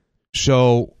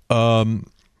 So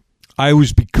I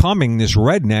was becoming this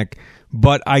redneck,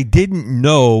 but I didn't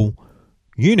know,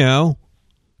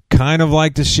 kind of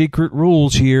like the secret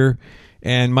rules here.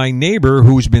 And my neighbor,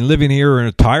 who's been living here her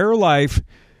entire life,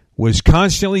 was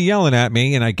constantly yelling at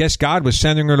me, and I guess God was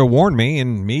sending her to warn me,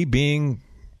 and me being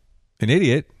an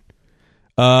idiot,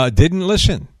 didn't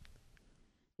listen.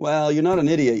 Well, you're not an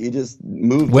idiot. You just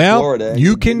moved to Florida.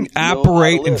 You can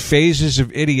operate in phases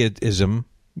of idiotism,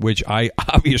 which I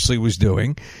obviously was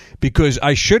doing, because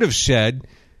I should have said,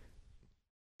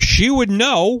 she would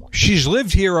know. She's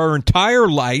lived here her entire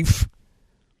life,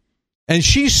 and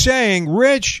she's saying,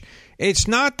 Rich, it's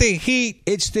not the heat,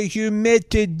 it's the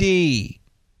humidity.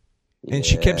 Yeah. And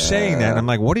she kept saying that. I'm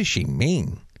like, what does she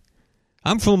mean?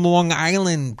 I'm from Long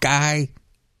Island, guy.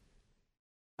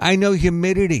 I know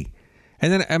humidity.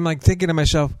 And then I'm like thinking to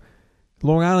myself,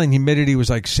 Long Island humidity was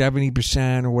like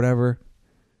 70% or whatever.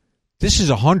 This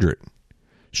is 100.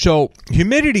 So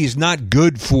humidity is not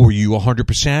good for you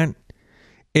 100%.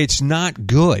 It's not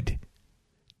good.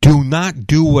 Do not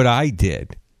do what I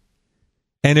did.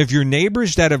 And if your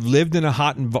neighbors that have lived in a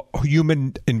hot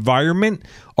humid environment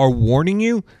are warning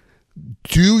you,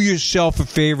 do yourself a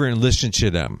favor and listen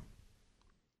to them.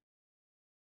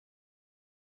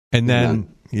 And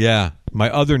then, my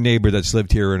other neighbor that's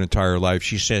lived here an entire life,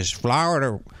 she says,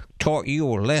 Florida taught you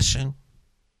a lesson.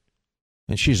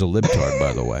 And she's a libtard,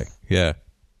 by the way. Yeah.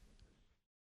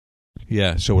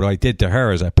 Yeah, so what I did to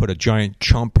her is I put a giant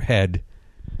Trump head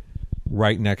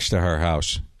right next to her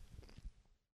house.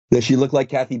 Does she look like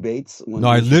Kathy Bates? No,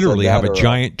 I literally have a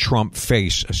giant Trump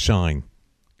face, a sign.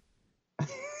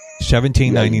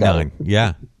 $17.99.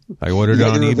 Yeah, I ordered it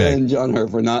on eBay. Revenge on her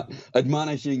for not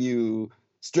admonishing you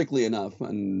strictly enough.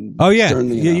 And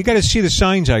you got to see the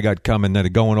signs I got coming that are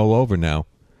going all over now.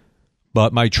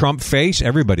 But my Trump face,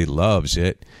 everybody loves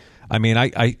it. I mean,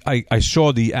 I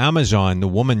saw the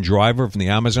woman driver from the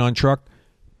Amazon truck.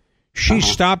 She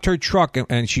stopped her truck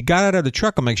and she got out of the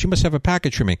truck. I'm like, she must have a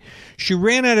package for me. She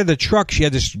ran out of the truck. She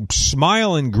had this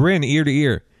smile and grin ear to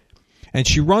ear. And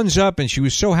she runs up and she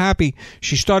was so happy.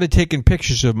 She started taking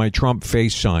pictures of my Trump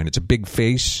face sign. It's a big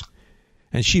face.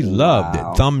 And she loved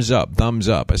it. Thumbs up, thumbs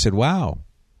up. I said, wow,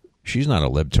 she's not a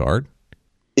libtard.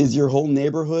 Is your whole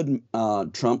neighborhood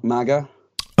Trump MAGA?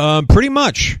 Pretty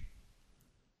much.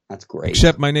 That's great.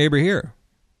 Except my neighbor here.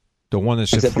 The one that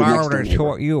said, Except your next door Florida neighbor.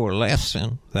 taught you a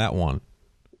lesson. That one.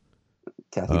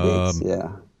 Kathy Bates,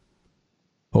 yeah.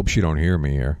 Hope she don't hear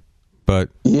me here. But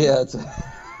Yeah,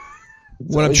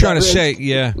 what I'm trying to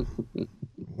say,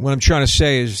 what I'm trying to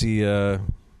say is the,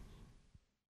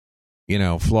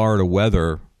 Florida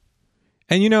weather.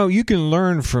 And, you can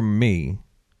learn from me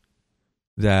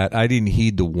that I didn't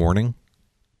heed the warning.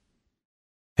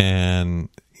 And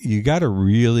you got to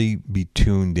really be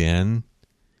tuned in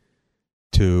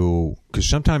because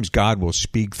sometimes God will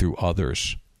speak through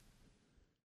others.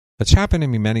 That's happened to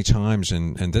me many times,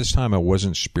 and this time I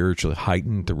wasn't spiritually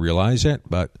heightened to realize it,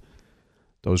 but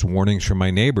those warnings from my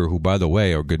neighbor, who, by the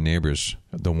way, are good neighbors,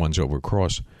 the ones over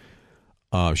across,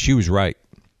 she was right.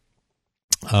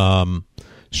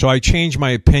 So I changed my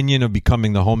opinion of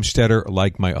becoming the homesteader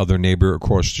like my other neighbor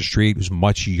across the street, who's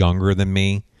much younger than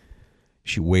me.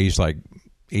 She weighs like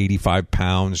 85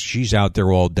 pounds. She's out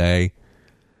there all day.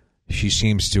 She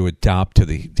seems to adapt to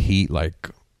the heat like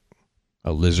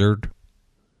a lizard.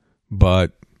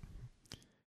 But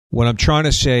what I'm trying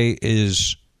to say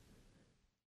is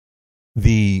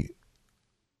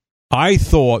I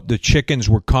thought the chickens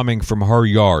were coming from her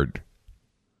yard.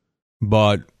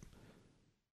 But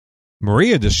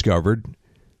Maria discovered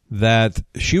that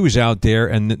she was out there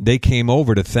and they came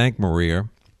over to thank Maria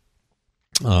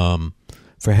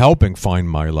for helping find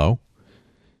Milo,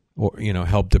 or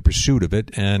help the pursuit of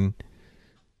it, and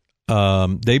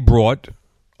they brought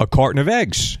a carton of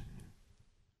eggs,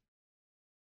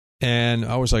 and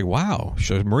I was like, "Wow!"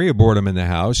 So Maria brought them in the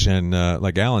house, and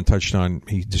like Alan touched on,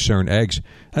 he discerned eggs.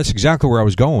 That's exactly where I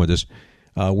was going with this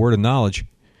word of knowledge,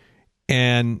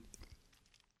 and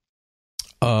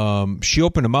she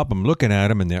opened them up. I'm looking at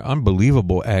them, and they're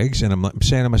unbelievable eggs, and I'm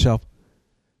saying to myself,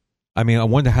 I mean, I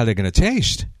wonder how they're going to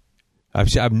taste.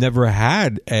 I've never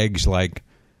had eggs like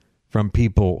from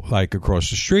people like across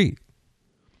the street.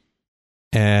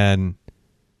 And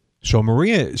so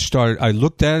Maria started, I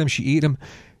looked at them, she ate them.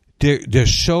 They're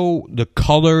so, the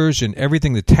colors and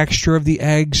everything, the texture of the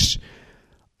eggs,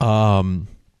 the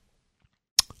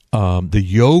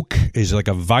yolk is like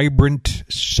a vibrant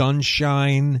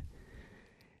sunshine.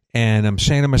 And I'm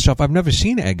saying to myself, I've never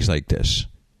seen eggs like this.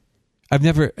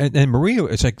 And Maria,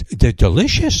 it's like, they're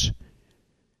delicious.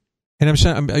 And I'm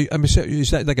saying, is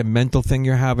that like a mental thing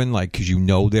you're having? Like, because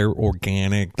they're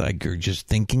organic, like you're just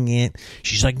thinking it.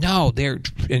 She's like, no,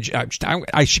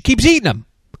 she keeps eating them.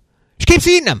 She keeps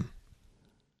eating them.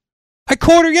 I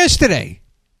caught her yesterday.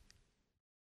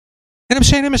 And I'm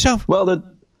saying to myself, well, they're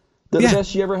the best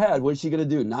she ever had. What is she going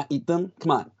to do? Not eat them?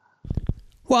 Come on.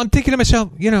 Well, I'm thinking to myself,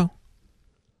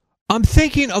 I'm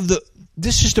thinking of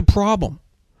this is the problem.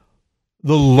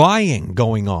 The lying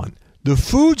going on. The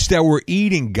foods that we're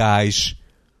eating, guys,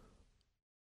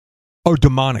 are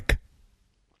demonic.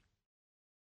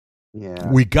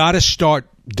 Yeah. We got to start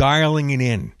dialing it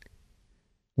in.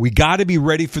 We got to be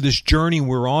ready for this journey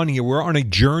we're on here. We're on a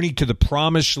journey to the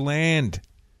promised land.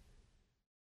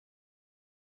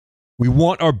 We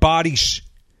want our bodies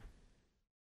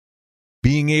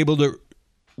being able to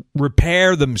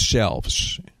repair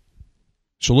themselves.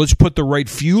 So let's put the right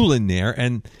fuel in there,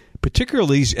 and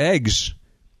particularly these eggs.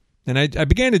 And I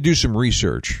began to do some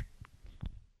research.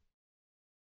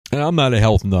 And I'm not a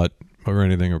health nut or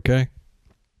anything, okay?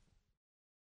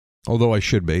 Although I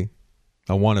should be.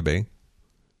 I want to be.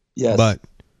 Yes. But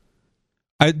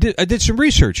I did some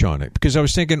research on it because I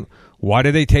was thinking, why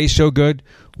do they taste so good?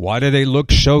 Why do they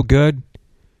look so good?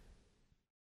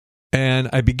 And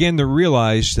I began to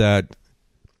realize that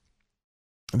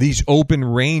these open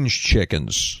range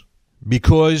chickens,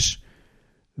 because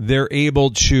they're able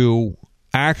to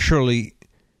actually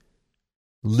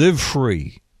live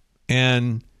free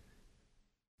and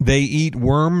they eat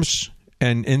worms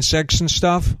and insects and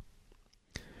stuff,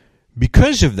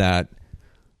 because of that,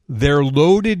 they're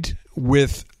loaded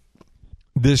with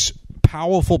this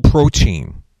powerful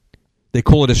protein. They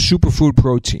call it a superfood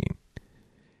protein.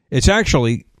 It's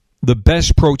actually the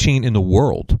best protein in the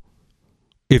world.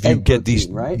 If you egg get protein, these,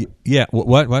 right? Yeah.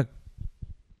 What?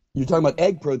 You're talking about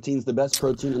egg protein's the best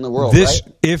protein in the world, This,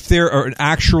 right? if there are an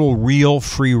actual, real,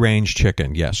 free-range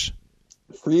chicken, yes.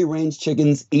 free range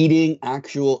chickens eating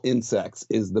actual insects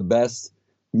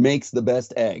makes the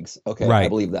best eggs. Okay, right. I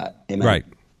believe that. Amen. Right.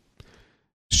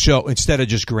 So instead of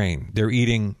just grain, they're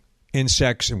eating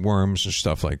insects and worms and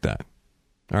stuff like that.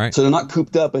 All right. So they're not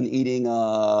cooped up and eating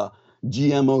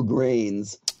GMO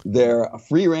grains. They're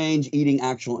free range eating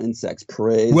actual insects.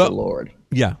 Praise the Lord.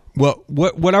 Yeah. Well,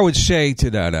 what I would say to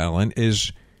that, Alan,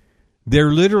 is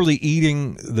they're literally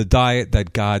eating the diet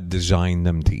that God designed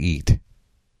them to eat.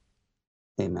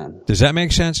 Amen. Does that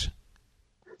make sense?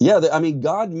 Yeah.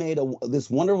 God made this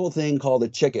wonderful thing called a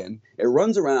chicken. It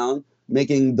runs around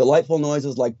making delightful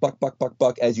noises like buck, buck, buck,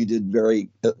 buck, as you did very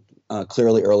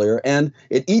clearly earlier. And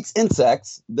it eats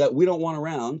insects that we don't want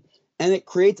around. And it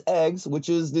creates eggs, which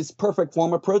is this perfect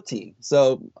form of protein.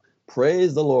 So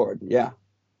praise the Lord. Yeah.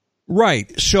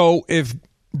 Right. So if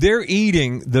they're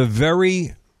eating the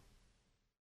very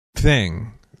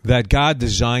thing that God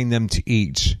designed them to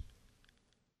eat,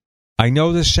 I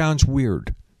know this sounds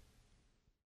weird,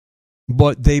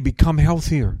 but they become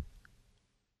healthier.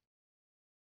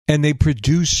 And they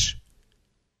produce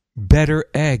better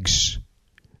eggs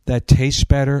that taste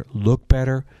better, look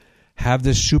better, have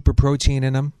this super protein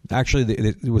in them. Actually,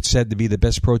 it was said to be the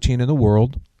best protein in the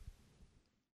world.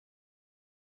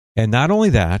 And not only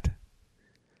that,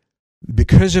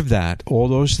 because of that, all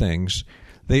those things,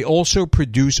 they also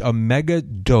produce a mega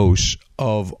dose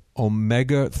of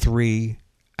omega-3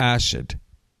 acid.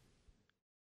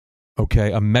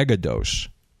 Okay, a mega dose.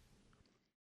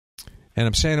 And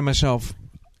I'm saying to myself,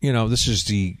 this is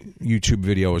the YouTube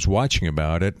video I was watching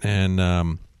about it, and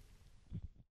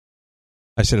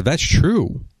I said, if that's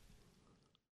true,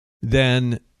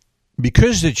 then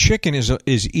because the chicken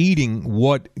is eating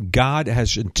what God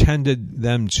has intended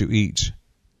them to eat,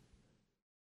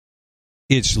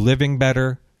 it's living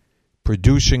better,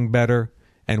 producing better,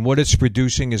 and what it's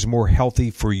producing is more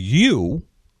healthy for you.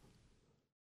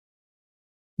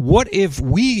 What if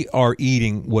we are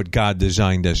eating what God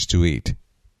designed us to eat?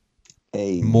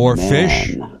 Amen. More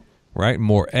fish, right?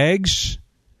 More eggs.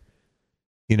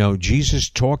 Jesus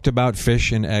talked about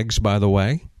fish and eggs, by the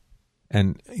way.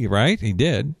 And, right? He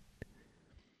did.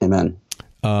 Amen.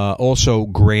 Also,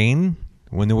 grain.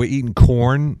 When they were eating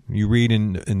corn, you read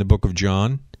in the book of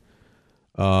John.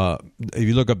 If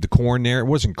you look up the corn there, it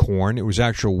wasn't corn. It was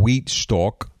actual wheat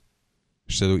stalk.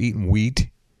 So they were eating wheat.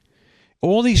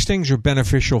 All these things are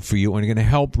beneficial for you and are going to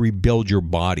help rebuild your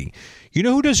body. You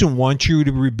know who doesn't want you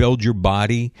to rebuild your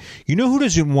body? You know who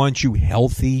doesn't want you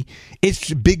healthy?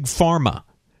 It's Big Pharma.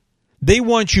 They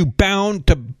want you bound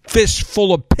to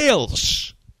fistful of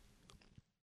pills.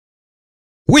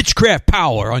 Witchcraft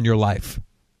power on your life.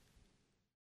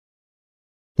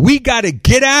 We got to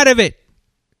get out of it.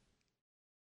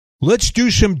 Let's do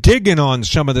some digging on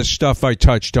some of the stuff I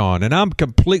touched on. And I'm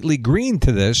completely green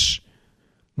to this.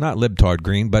 Not libtard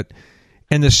green, but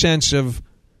in the sense of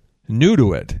new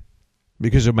to it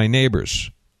because of my neighbors.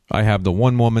 I have the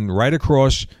one woman right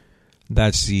across.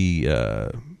 That's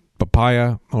the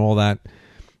papaya and all that.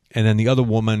 And then the other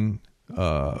woman,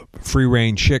 free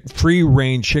range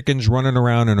chickens running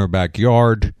around in her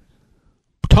backyard.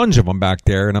 Tons of them back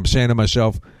there. And I'm saying to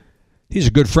myself, these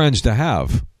are good friends to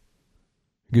have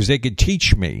because they could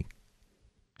teach me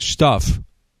stuff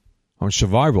on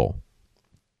survival.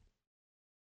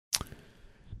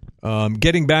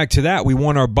 Getting back to that, we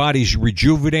want our bodies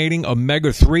rejuvenating.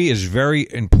 Omega-3 is very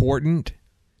important.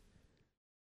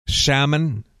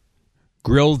 Salmon,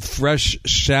 grilled fresh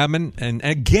salmon. And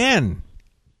again,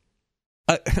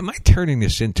 am I turning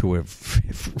this into a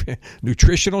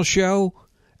nutritional show,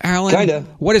 Alan? Kinda.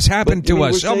 What has happened to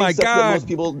us? Oh, my God. Most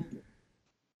people,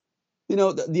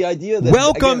 the idea that...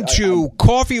 Welcome to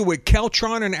Coffee with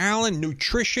KeLTroN and Alan,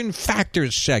 Nutrition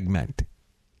Factors segment.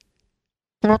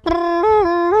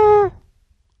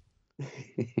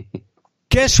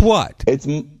 Guess what? It's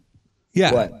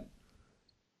What?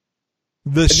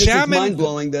 It's salmon. mind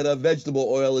blowing that vegetable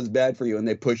oil is bad for you, and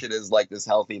they push it as like this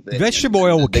healthy thing. Vegetable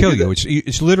oil will kill you.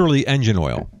 It's literally engine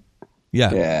oil.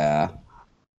 Yeah. Yeah.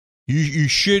 You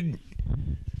should.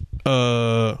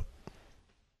 Rice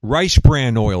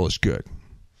bran oil is good.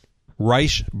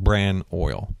 Rice bran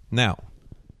oil. Now,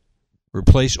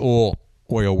 replace oil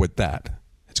with that.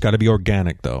 It's got to be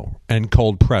organic, though, and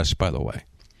cold pressed, by the way.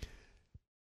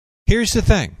 Here's the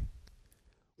thing.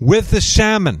 With the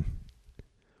salmon,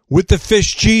 with the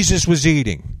fish Jesus was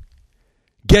eating,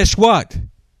 guess what?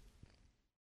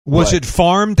 Was it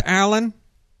farmed, Alan?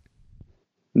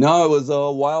 No, it was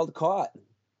wild caught.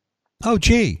 Oh,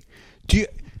 gee.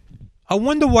 I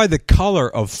wonder why the color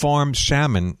of farmed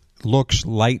salmon looks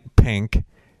light pink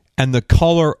and the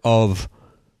color of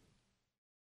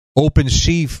open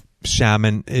sea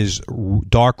salmon is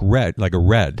dark red, like a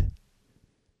red.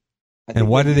 And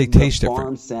why do they taste different?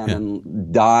 Farm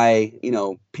salmon dye,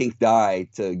 pink dye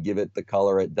to give it the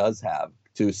color it does have,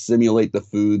 to simulate the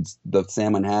foods the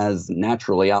salmon has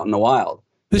naturally out in the wild.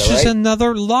 This is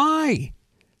another lie.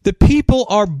 The people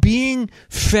are being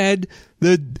fed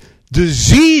the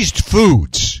diseased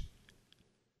foods,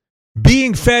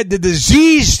 being fed the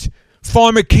diseased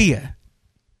pharmacia.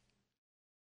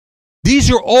 These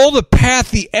are all the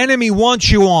path the enemy wants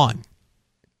you on.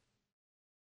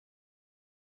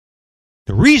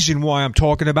 The reason why I'm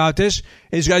talking about this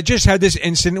is I just had this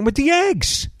incident with the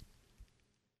eggs.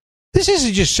 This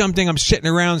isn't just something I'm sitting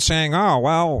around saying, oh,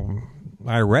 well,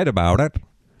 I read about it.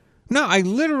 No, I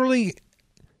literally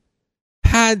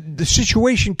had the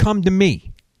situation come to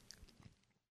me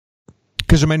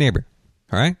because of my neighbor.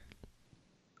 All right?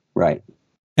 Right.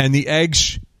 And the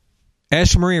eggs,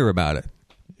 asked Maria about it.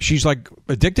 She's like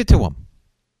addicted to them.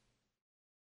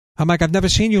 I'm like, I've never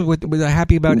seen you with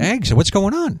happy about eggs. What's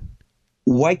going on?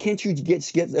 Why can't you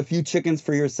get a few chickens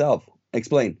for yourself?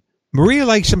 Explain. Maria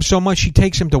likes them so much she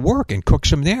takes them to work and cooks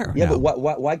them there. Yeah, now. but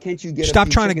why can't you get Stop a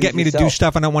few trying to get me yourself? to do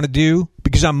stuff I don't want to do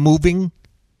because I'm moving.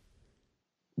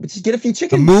 But just get a few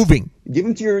chickens. I'm moving. Give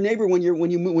them to your neighbor when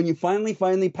you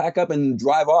finally pack up and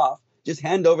drive off. Just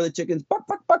hand over the chickens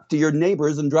to your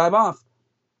neighbors and drive off.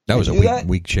 That was a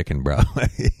weak chicken, bro.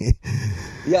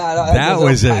 Yeah, that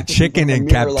was a chicken in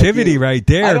captivity right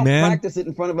there, I don't man. practice it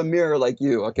in front of a mirror like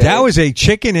you. Okay, that was a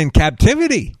chicken in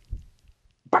captivity.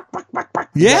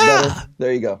 Yeah,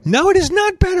 there you go. No, it is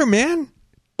not better, man.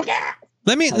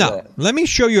 Let me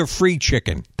show you a free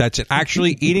chicken that's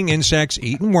actually eating insects,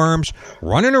 eating worms,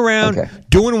 running around,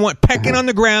 doing what, pecking on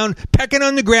the ground,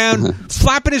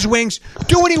 flapping his wings,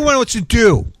 do what he wants to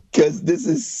do. Because this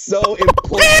is so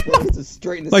important to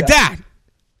straighten this like out. that.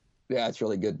 Yeah, it's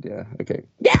really good. Yeah, okay.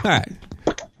 Yeah. All right.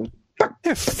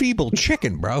 They're feeble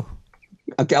chicken, bro.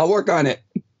 Okay, I'll work on it.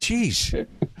 Jeez.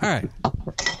 All right.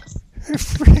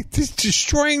 Just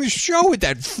destroying the show with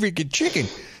that freaking chicken.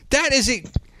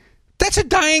 That's a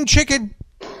dying chicken.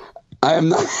 I am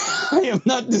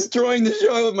not destroying the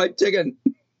show with my chicken.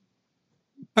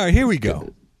 All right, here we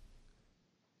go.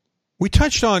 We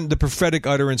touched on the prophetic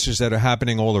utterances that are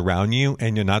happening all around you,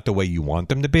 and you're not the way you want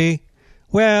them to be.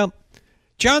 Well,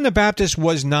 John the Baptist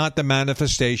was not the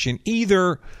manifestation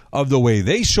either of the way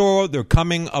they saw the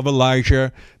coming of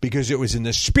Elijah, because it was in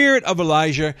the spirit of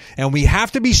Elijah, and we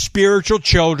have to be spiritual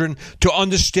children to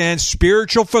understand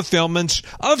spiritual fulfillments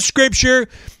of Scripture,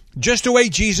 just the way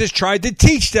Jesus tried to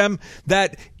teach them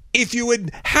that if you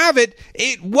would have it,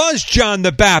 it was John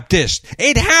the Baptist.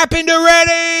 It happened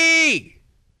already.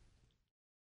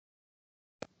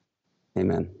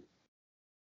 Amen.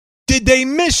 Did they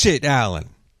miss it, Alan?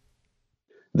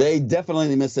 They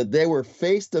definitely missed it. They were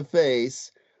face to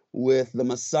face with the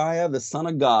Messiah, the Son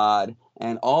of God,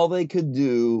 and all they could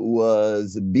do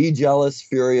was be jealous,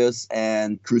 furious,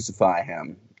 and crucify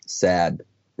him. Sad.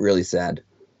 Really sad.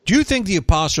 Do you think the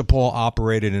Apostle Paul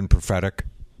operated in prophetic?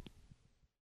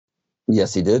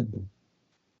 Yes, he did.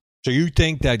 So you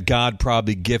think that God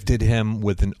probably gifted him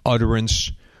with an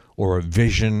utterance or a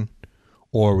vision,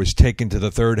 or was taken to the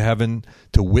third heaven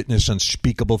to witness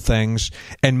unspeakable things,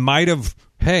 and might have,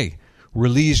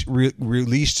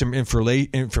 released some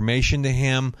information to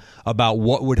him about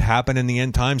what would happen in the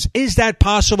end times? Is that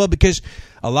possible? Because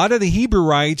a lot of the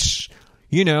Hebrewites,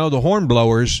 the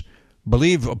hornblowers,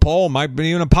 believe Paul might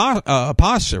be an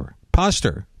imposter.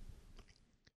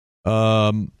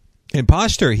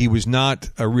 Imposter. He was not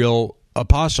a real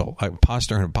apostle.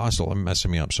 Imposter and apostle. I'm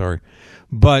messing me up. Sorry.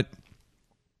 But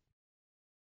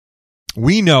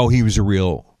we know he was a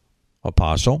real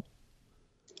apostle.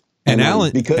 And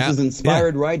Alan, because his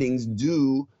inspired writings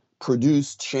do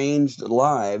produce changed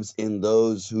lives in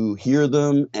those who hear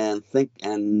them and think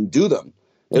and do them.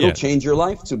 It'll change your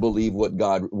life to believe what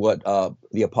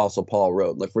the Apostle Paul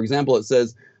wrote. Like, for example, it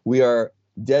says, we are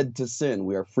dead to sin.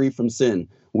 We are free from sin.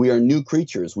 We are new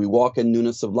creatures. We walk in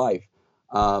newness of life.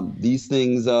 These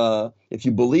things, if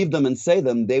you believe them and say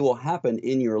them, they will happen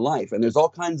in your life. And there's all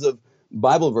kinds of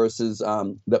Bible verses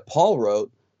that Paul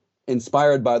wrote,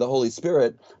 inspired by the Holy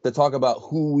Spirit, that talk about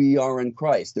who we are in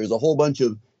Christ. There's a whole bunch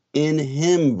of in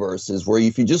him verses where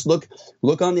if you just look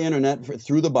on the internet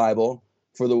through the Bible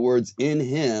for the words in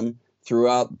him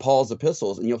throughout Paul's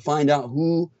epistles, and you'll find out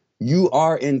who you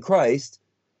are in Christ,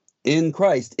 in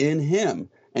him.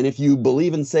 And if you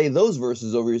believe and say those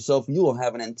verses over yourself, you will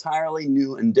have an entirely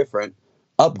new and different,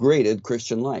 upgraded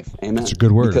Christian life. Amen. That's a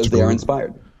good word. Because they are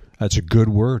inspired. That's a good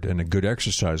word and a good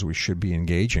exercise we should be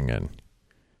engaging in.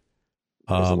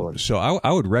 So I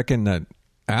would reckon that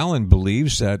Alan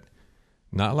believes that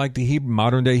Not like the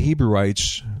modern day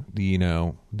Hebrewites,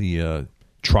 the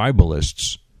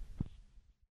tribalists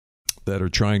that are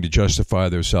trying to justify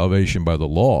their salvation by the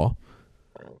law.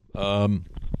 What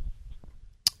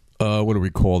do we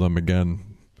call them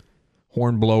again?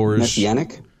 Hornblowers.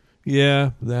 Messianic?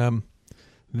 Yeah, them.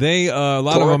 They a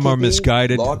lot of them are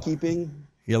misguided. Law keeping.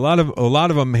 Yeah, a lot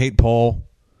of them hate Paul.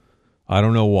 I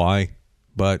don't know why,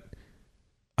 but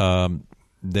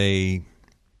they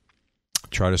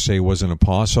try to say he was an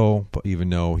apostle, but even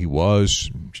though he was,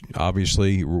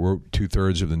 obviously he wrote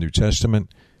 2/3 of the New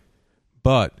Testament.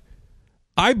 But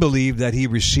I believe that he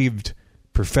received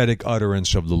prophetic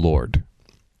utterance of the Lord.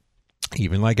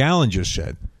 Even like Alan just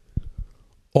said,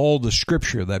 all the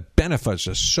scripture that benefits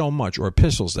us so much, or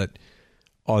epistles that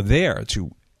are there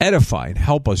to edify and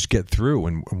help us get through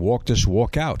and walk this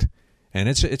walk out. And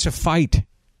it's a fight.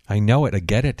 I know it. I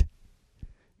get it.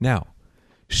 Now,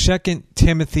 2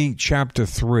 Timothy chapter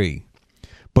 3.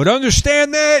 But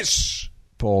understand this,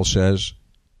 Paul says,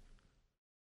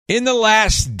 in the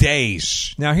last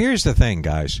days. Now, here's the thing,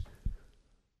 guys.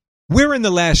 We're in the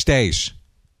last days.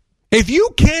 If you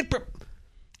can't,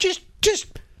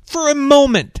 just for a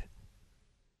moment,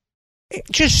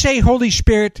 just say, Holy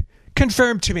Spirit,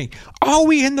 confirm to me, are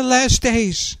we in the last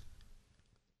days?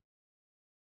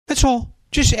 That's all.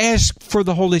 Just ask for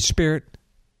the Holy Spirit.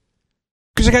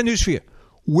 Because I got news for you.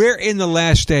 We're in the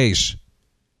last days.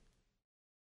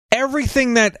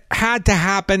 Everything that had to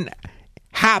happen,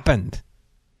 happened.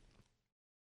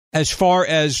 As far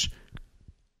as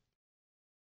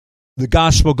the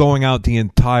gospel going out the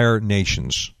entire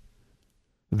nations.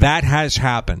 That has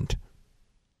happened.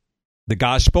 The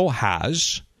gospel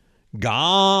has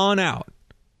gone out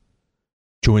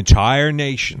to entire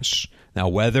nations. Now,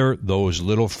 whether those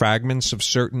little fragments of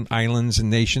certain islands and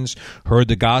nations heard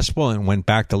the gospel and went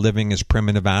back to living as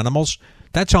primitive animals,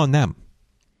 that's on them.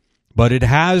 But it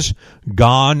has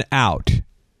gone out.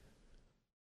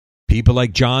 People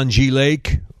like John G.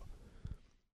 Lake,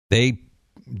 they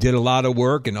did a lot of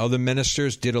work, and other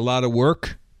ministers did a lot of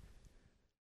work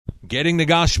getting the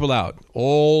gospel out.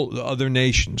 All the other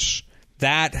nations.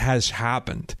 That has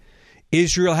happened.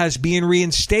 Israel has been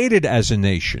reinstated as a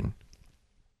nation.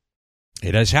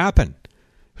 It has happened.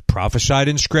 Prophesied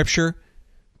in Scripture.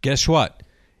 Guess what?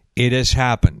 It has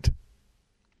happened.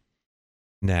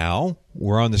 Now,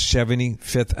 we're on the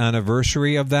 75th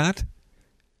anniversary of that,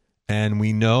 and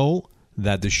we know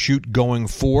that the shoot going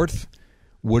forth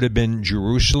would have been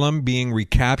Jerusalem being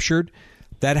recaptured.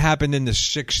 That happened in the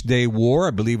 6-Day War,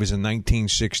 I believe it was in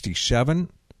 1967.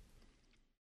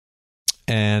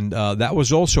 And that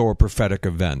was also a prophetic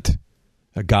event.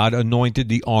 God anointed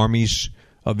the armies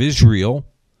of Israel,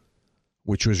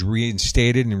 which was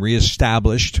reinstated and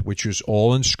reestablished, which was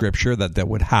all in Scripture that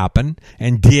would happen,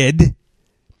 and did.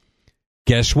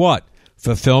 Guess what?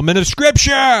 Fulfillment of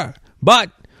Scripture!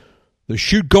 But the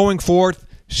shoot going forth,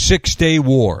 6-Day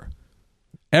War.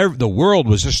 The world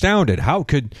was astounded. How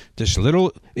could this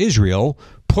little Israel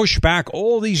push back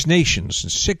all these nations in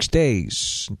 6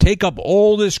 days and take up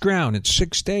all this ground in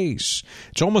 6 days?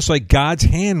 It's almost like God's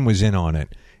hand was in on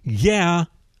it. Yeah.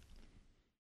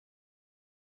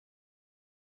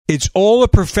 It's all a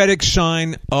prophetic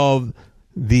sign of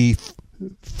the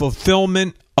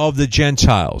fulfillment of the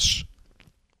Gentiles.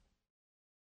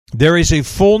 There is a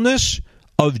fullness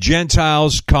of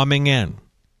Gentiles coming in,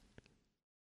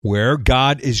 where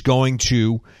God is going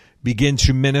to begin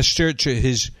to minister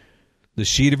to the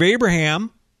seed of Abraham.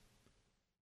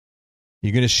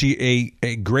 You're going to see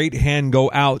a great hand go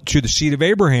out to the seed of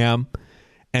Abraham,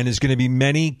 and there's going to be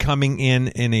many coming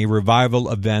in a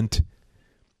revival event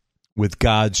with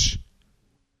God's,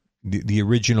 the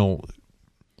original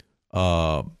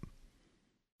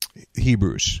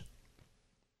Hebrews.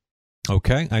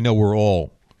 Okay? I know we're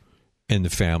all in the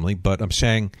family, but I'm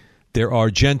saying there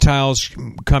are Gentiles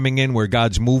coming in where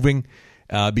God's moving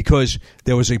because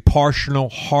there was a partial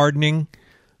hardening.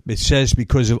 It says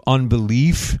because of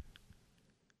unbelief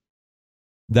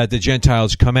that the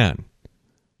Gentiles come in.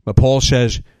 But Paul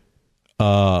says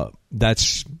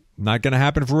that's not going to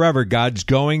happen forever. God's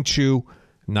going to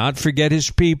not forget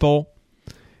his people,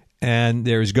 and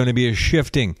there's going to be a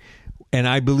shifting. And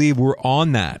I believe we're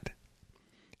on that.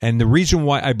 And the reason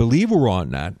why I believe we're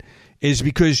on that is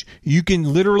because you can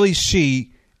literally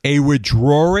see a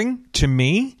withdrawing, to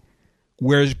me,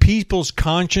 where people's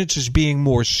conscience is being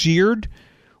more seared,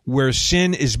 where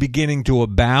sin is beginning to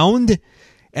abound.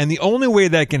 And the only way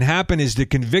that can happen is the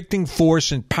convicting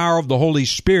force and power of the Holy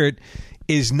Spirit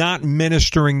is not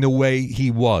ministering the way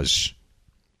he was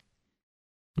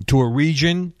to a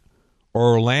region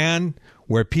or a land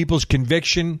where people's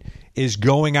conviction is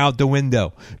going out the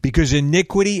window because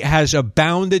iniquity has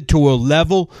abounded to a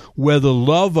level where the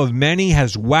love of many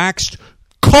has waxed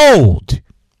cold.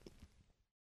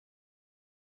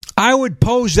 I would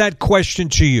pose that question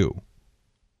to you.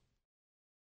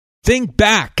 Think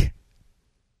back.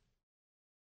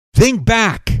 Think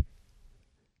back.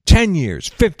 10 years,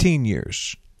 15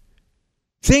 years.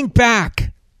 Think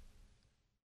back.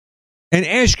 And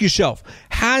ask yourself,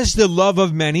 has the love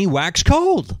of many waxed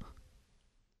cold?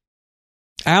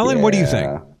 Alan, what do you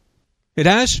think? It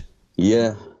has?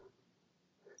 Yeah.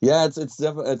 Yeah, it's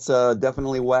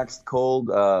definitely waxed cold.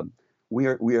 We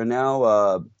are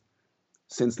now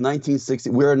since 1960.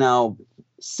 We are now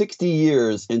 60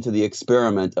 years into the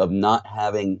experiment of not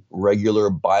having regular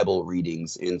Bible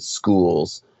readings in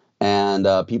schools. And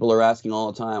people are asking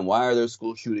all the time, why are there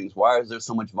school shootings? Why is there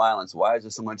so much violence? Why is there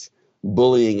so much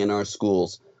bullying in our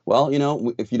schools? Well,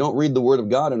 if you don't read the Word of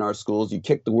God in our schools, you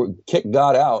kick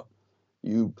God out.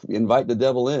 You invite the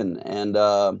devil in, and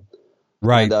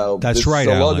right. That's right.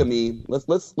 Sologamy.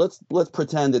 Let's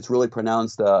pretend it's really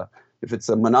pronounced. If it's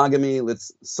a monogamy,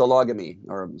 it's sologamy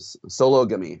or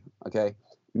sologamy. Okay,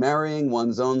 marrying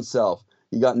one's own self.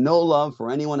 You got no love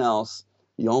for anyone else.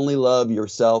 You only love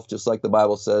yourself, just like the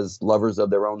Bible says, lovers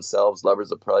of their own selves,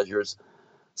 lovers of pleasures.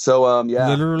 So,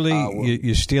 literally,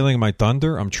 you're stealing my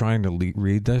thunder. I'm trying to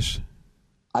read this.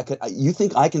 You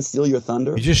think I can steal your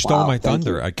thunder? You just stole my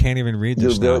thunder. I can't even read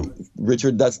this now.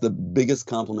 Richard, that's the biggest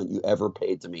compliment you ever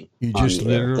paid to me. You just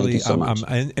literally. Thank you so much.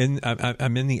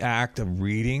 I'm in the act of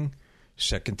reading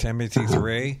 2 Timothy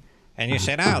 3, and you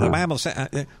said, "Oh, the Bible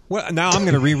said." Well, now I'm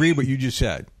going to reread what you just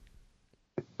said.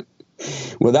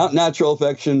 Without natural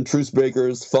affection, truce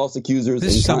breakers, false accusers,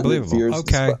 this is incontinent unbelievable. fears.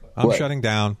 Okay, I'm shutting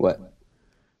down. What?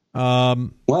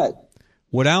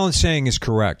 What Alan's saying is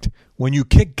correct. When you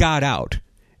kick God out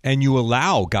and you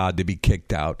allow God to be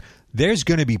kicked out, there's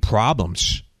going to be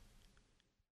problems.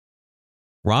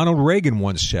 Ronald Reagan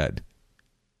once said,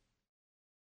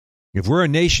 if we're a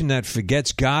nation that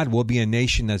forgets God, we'll be a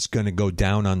nation that's going to go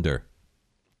down under.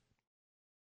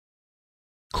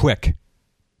 Quick.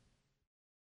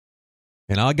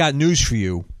 And I got news for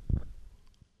you.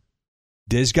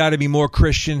 There's got to be more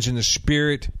Christians in the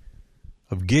spirit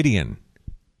of Gideon.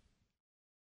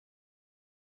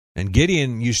 And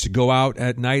Gideon used to go out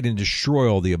at night and destroy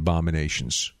all the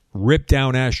abominations. Rip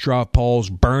down Asherah poles,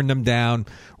 burn them down,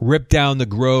 rip down the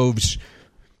groves.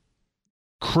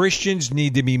 Christians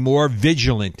need to be more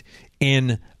vigilant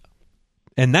and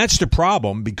that's the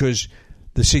problem, because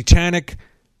the satanic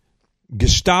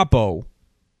Gestapo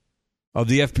of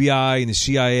the FBI and the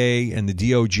CIA and the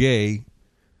DOJ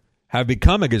have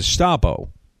become a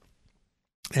Gestapo.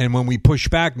 And when we push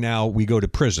back now, we go to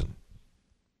prison.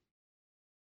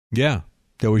 Yeah,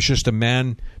 there was just a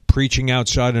man preaching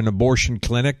outside an abortion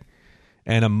clinic,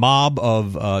 and a mob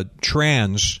of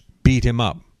trans beat him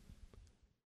up.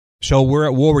 So we're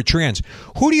at war with trans.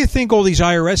 Who do you think all these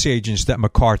IRS agents that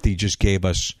McCarthy just gave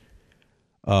us,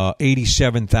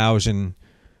 87,000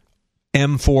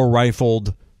 M4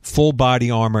 rifled, full body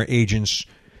armor agents,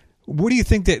 what do you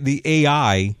think that the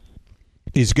AI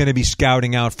is going to be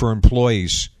scouting out for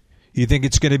employees? You think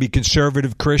it's going to be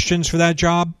conservative Christians for that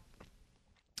job,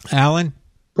 Alan?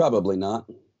 Probably not.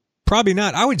 Probably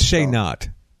not. I would say not.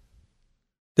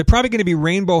 They're probably going to be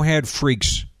rainbow-haired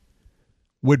freaks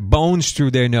with bones through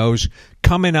their nose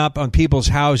coming up on people's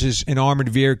houses in armored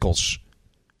vehicles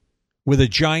with a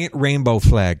giant rainbow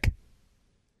flag.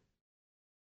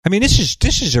 I mean, this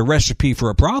is a recipe for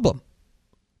a problem.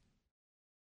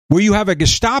 Where you have a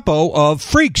Gestapo of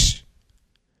freaks.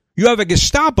 You have a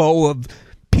Gestapo of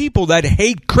people that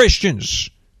hate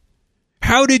Christians.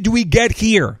 How did we get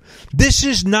here? This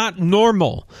is not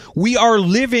normal. We are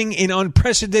living in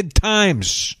unprecedented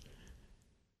times.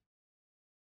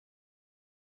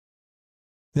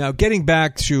 Now, getting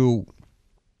back to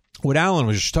what Alan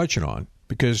was just touching on,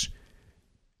 because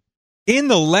in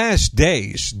the last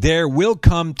days, there will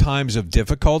come times of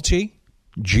difficulty.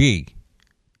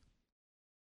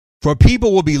 For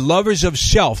people will be lovers of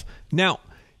self. Now,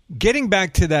 getting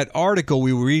back to that article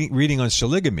we were reading on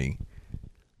polygamy,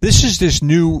 this is this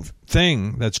new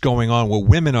thing that's going on where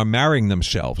women are marrying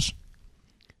themselves.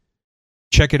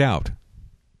 Check it out.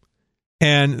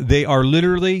 And they are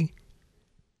literally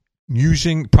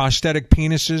using prosthetic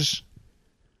penises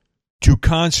to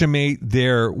consummate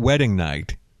their wedding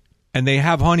night. And they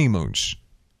have honeymoons.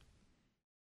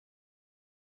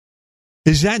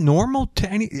 Is that normal to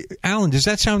any... Alan, does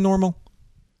that sound normal?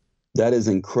 That is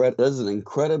an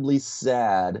incredibly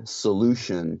sad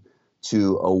solution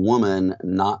to a woman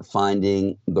not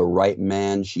finding the right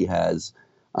man. She has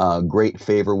great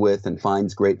favor with and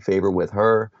finds great favor with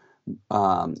her.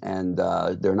 And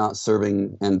they're not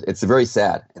serving, and it's very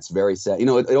sad. It's very sad. You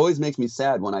know, it always makes me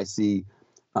sad when I see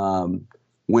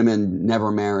women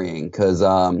never marrying, because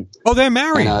they're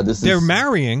marrying. They're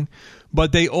marrying,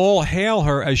 but they all hail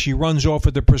her as she runs off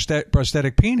with the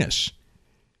prosthetic penis.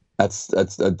 It's a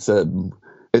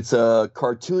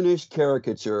cartoonish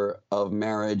caricature of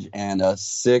marriage, and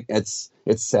it's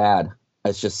sad.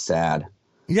 It's just sad.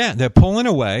 Yeah, they're pulling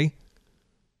away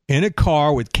in a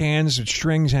car with cans of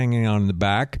strings hanging on in the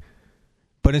back,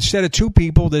 but instead of two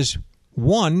people, there's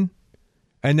one,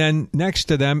 and then next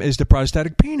to them is the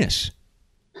prosthetic penis.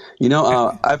 You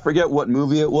know, I forget what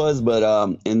movie it was,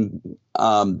 but in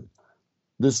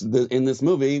this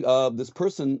movie, this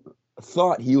person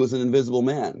thought he was an invisible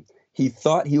man. He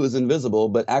thought he was invisible,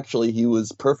 but actually he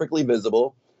was perfectly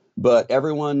visible. But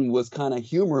everyone was kind of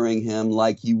humoring him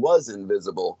like he was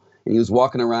invisible, and he was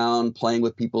walking around playing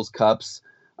with people's cups,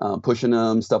 pushing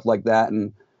them, stuff like that.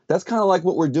 And that's kind of like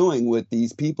what we're doing with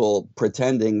these people,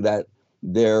 pretending that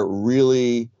they're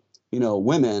really,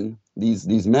 women.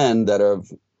 These men that are,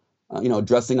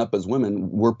 dressing up as women.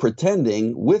 We're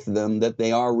pretending with them that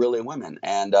they are really women,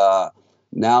 and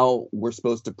now we're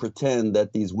supposed to pretend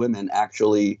that these women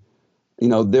actually,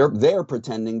 they're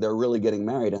pretending they're really getting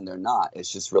married, and they're not.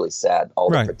 It's just really sad, all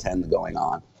the pretend going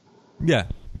on. Yeah.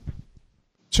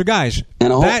 So, guys,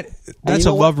 that's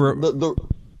a lover.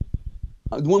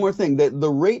 One more thing, the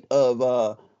rate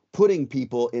of putting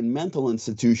people in mental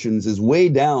institutions is way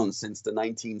down since the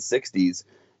 1960s.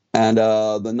 And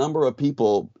the number of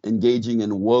people engaging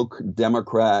in woke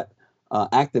Democrat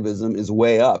activism is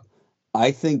way up.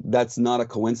 I think that's not a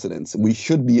coincidence. We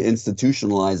should be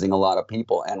institutionalizing a lot of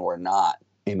people, and we're not.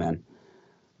 Amen.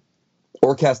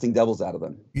 Or casting devils out of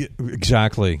them. Yeah,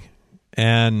 exactly.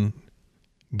 And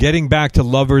getting back to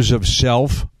lovers of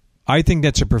self, I think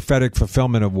that's a prophetic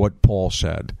fulfillment of what Paul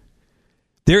said.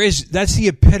 That's the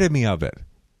epitome of it.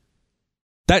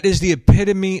 That is the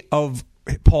epitome of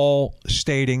Paul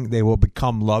stating they will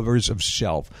become lovers of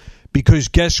self. Because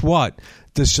guess what?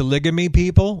 The polygamy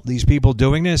people, these people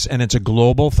doing this, and it's a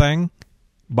global thing,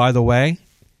 by the way.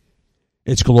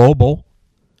 It's global.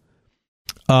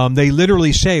 They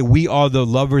literally say, we are the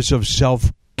lovers of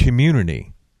self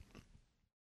community.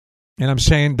 And I'm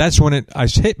saying, that's when it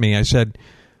hit me. I said,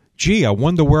 gee, I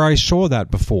wonder where I saw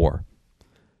that before.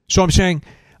 So I'm saying,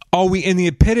 are we in the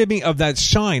epitome of that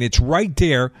sign? It's right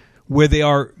there where they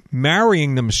are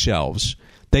marrying themselves.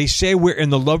 They say we're in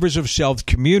the lovers of self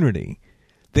community.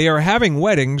 They are having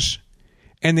weddings,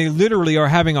 and they literally are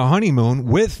having a honeymoon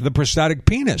with the prosthetic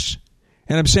penis.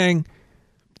 And I'm saying,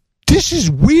 this is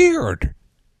weird.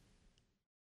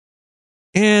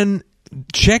 And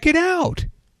check it out.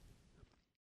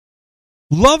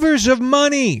 Lovers of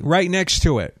money right next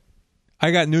to it.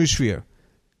 I got news for you.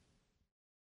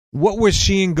 What we're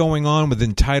seeing going on with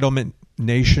entitlement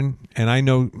nation, and I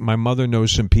know my mother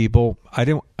knows some people.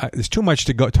 There's too much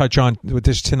to touch on with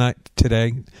this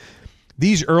today.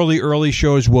 These early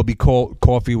shows will be called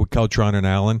Coffee with KeLTroN and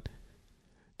Alan.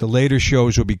 The later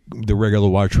shows will be the regular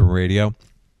Watchmen radio.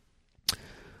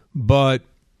 But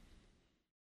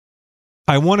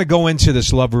I want to go into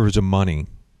this lovers of money,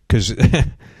 because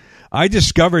I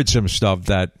discovered some stuff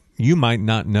that you might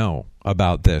not know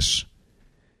about this.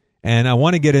 And I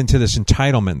want to get into this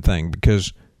entitlement thing,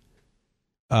 because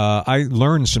I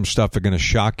learned some stuff that are going to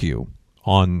shock you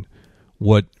on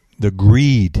what the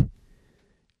greed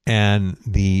and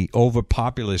the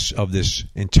overpopulace of this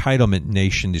entitlement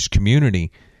nation, this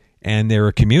community, and they're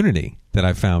a community that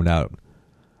I found out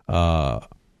that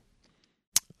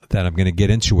I'm going to get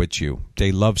into with you.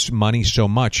 They love money so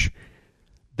much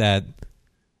that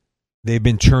they've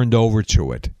been turned over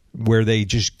to it, where they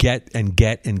just get and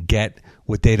get and get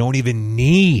what they don't even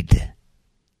need.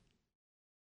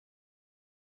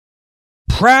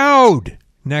 Proud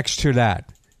next to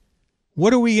that.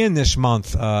 What are we in this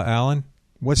month, Alan?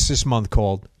 What's this month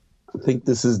called? I think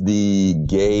this is the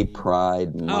Gay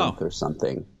Pride Month or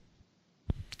something.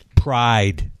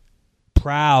 Pride.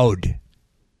 Proud.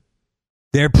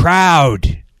 They're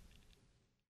proud.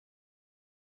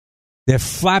 They're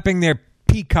flapping their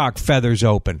peacock feathers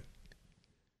open.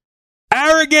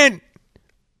 Arrogant.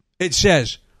 It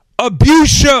says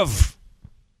abusive.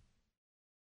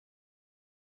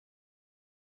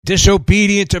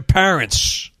 Disobedient to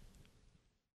parents.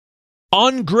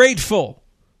 Ungrateful.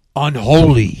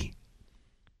 Unholy.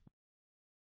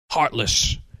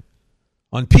 Heartless.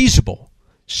 Unpeaceable.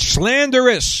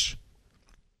 Slanderous.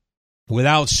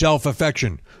 Without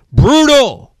self-affection.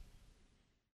 Brutal.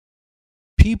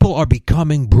 People are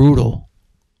becoming brutal.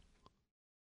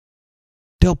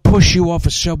 They'll push you off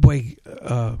a subway,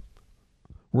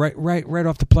 right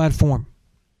off the platform.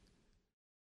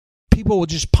 People will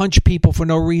just punch people for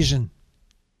no reason.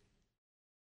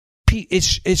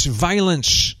 It's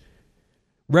violence.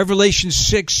 Revelation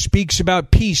 6 speaks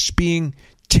about peace being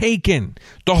taken.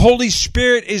 The Holy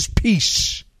Spirit is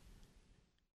peace.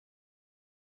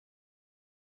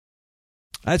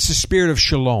 That's the spirit of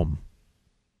shalom.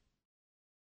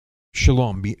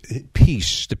 Shalom,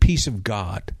 peace, the peace of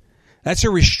God. That's a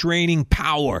restraining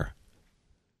power.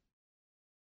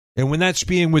 And when that's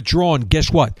being withdrawn,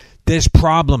 guess what? There's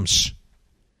problems.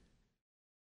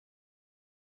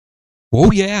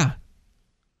 Oh, yeah.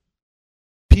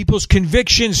 People's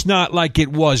conviction's not like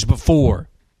it was before.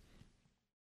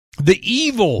 The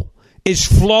evil is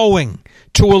flowing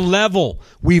to a level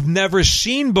we've never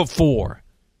seen before.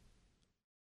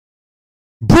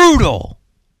 Brutal.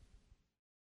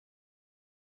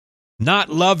 Not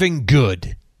loving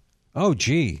good. Oh,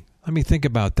 gee. Let me think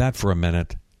about that for a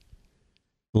minute.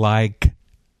 Like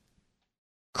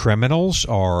criminals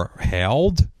are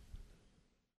held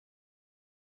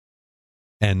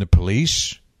and the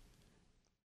police,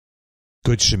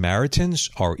 Good Samaritans,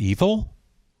 are evil?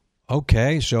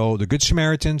 Okay, so the Good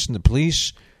Samaritans and the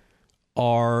police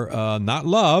are not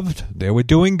loved. They were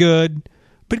doing good.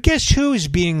 But guess who is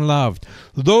being loved?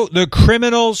 The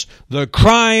criminals, the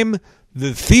crime,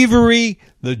 the thievery,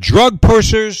 the drug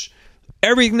pushers,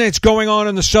 everything that's going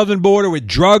on the southern border with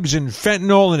drugs and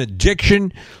fentanyl and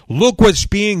addiction. Look what's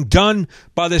being done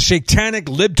by the satanic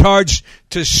libtards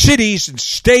to cities and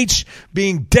states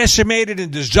being decimated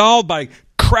and dissolved by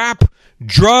crap,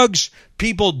 drugs,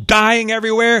 people dying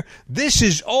everywhere. This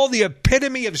is all the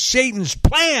epitome of Satan's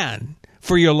plan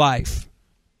for your life.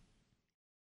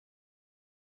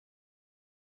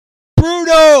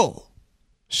 Brutal,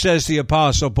 says the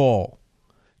Apostle Paul.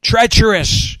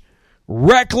 Treacherous,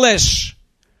 reckless,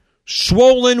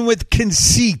 swollen with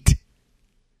conceit,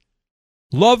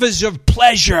 lovers of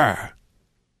pleasure.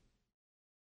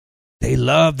 They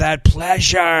love that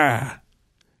pleasure.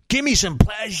 Give me some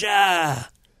pleasure.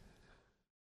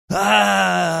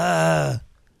 I'm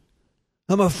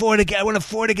a fornicate. I want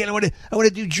to fornicate. I want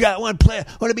to do drugs. I want to play.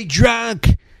 I want to be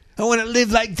drunk. I want to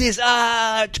live like this.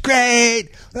 It's great.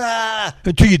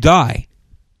 Until you die.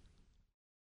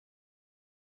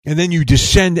 And then you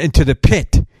descend into the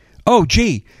pit. Oh,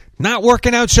 gee, not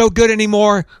working out so good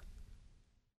anymore.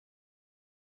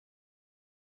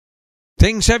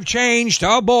 Things have changed.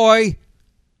 Oh, boy.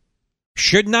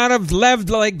 Should not have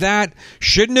lived like that.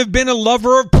 Shouldn't have been a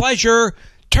lover of pleasure.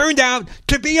 Turned out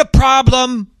to be a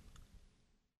problem.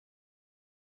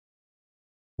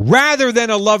 Rather than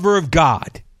a lover of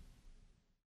God.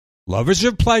 Lovers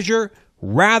of pleasure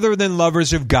rather than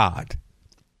lovers of God.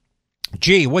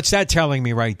 Gee, what's that telling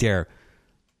me right there?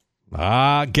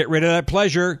 Get rid of that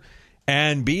pleasure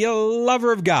and be a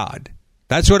lover of God.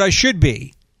 That's what I should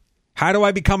be. How do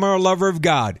I become a lover of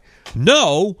God?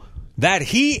 Know that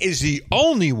He is the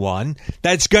only one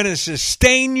that's going to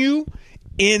sustain you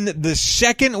in the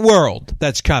second world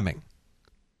that's coming.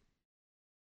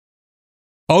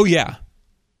 Oh, yeah.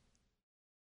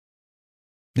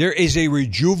 There is a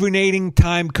rejuvenating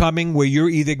time coming where you're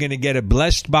either going to get a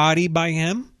blessed body by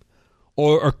Him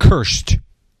or accursed.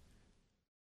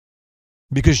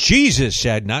 Because Jesus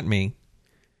said, not me,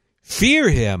 fear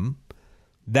Him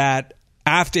that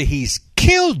after He's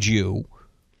killed you,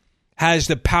 has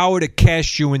the power to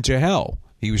cast you into hell.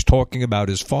 He was talking about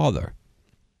His Father.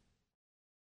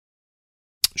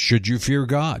 Should you fear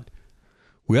God?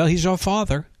 Well, He's our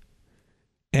Father.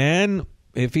 And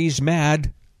if He's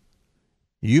mad,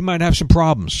 you might have some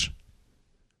problems.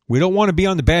 We don't want to be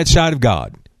on the bad side of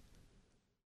God.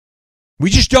 We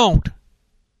just don't.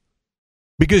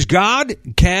 Because God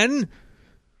can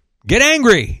get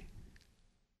angry.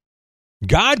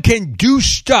 God can do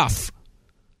stuff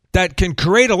that can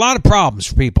create a lot of problems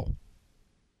for people.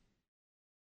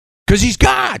 Because He's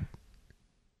God.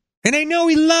 And I know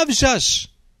He loves us.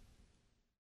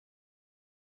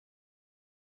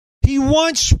 He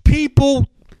wants people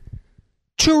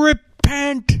to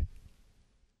repent.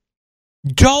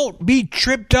 Don't be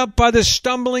tripped up by the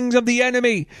stumblings of the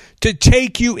enemy to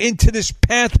take you into this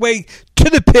pathway to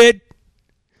the pit.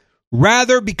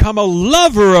 Rather, become a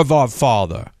lover of our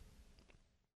Father.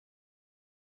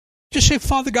 Just say,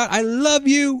 Father God, I love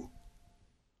you.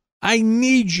 I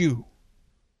need you.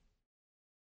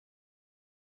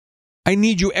 I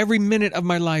need you every minute of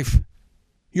my life.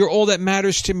 You're all that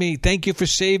matters to me. Thank you for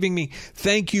saving me.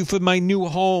 Thank you for my new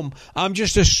home. I'm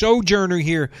just a sojourner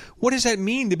here. What does that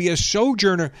mean to be a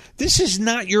sojourner? This is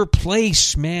not your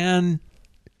place, man.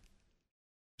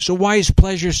 So why is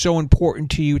pleasure so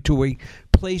important to you, to a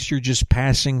place you're just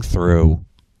passing through.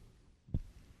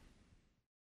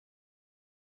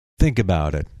 Think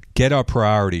about it. Get our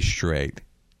priorities straight.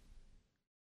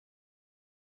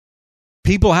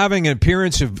 People having an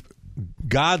appearance of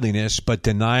godliness but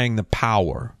denying the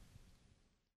power.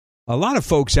 A lot of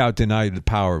folks out deny the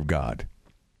power of God.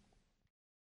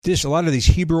 A lot of these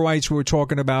Hebrewites we were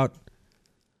talking about,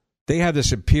 they have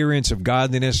this appearance of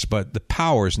godliness, but the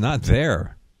power is not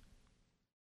there.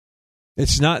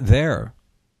 It's not there.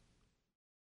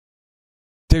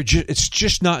 It's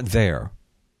just not there.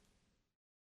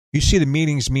 You see the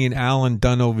meetings me and Alan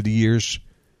done over the years.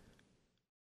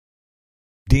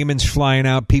 Demons flying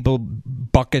out, people,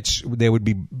 buckets, there would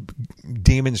be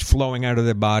demons flowing out of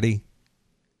their body.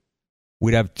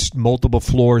 We'd have multiple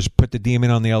floors, put the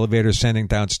demon on the elevator, sending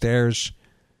downstairs.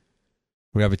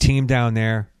 We'd have a team down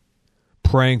there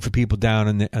praying for people down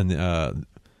in the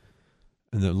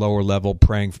lower level,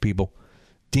 praying for people.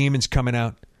 Demons coming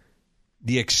out.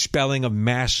 The expelling of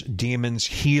mass demons,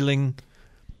 healing.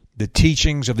 The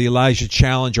teachings of the Elijah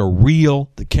Challenge are real,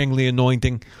 the kingly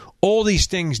anointing. All these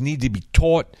things need to be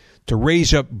taught to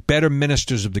raise up better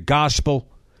ministers of the gospel.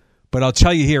 But I'll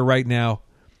tell you here right now,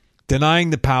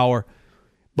 denying the power.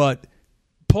 But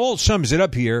Paul sums it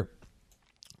up here.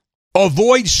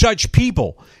 Avoid such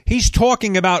people. He's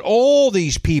talking about all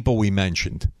these people we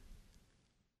mentioned.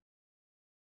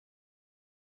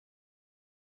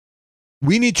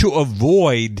 We need to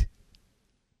avoid,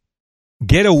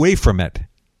 get away from it.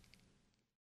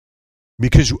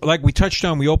 Because like we touched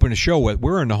on, we opened the show with,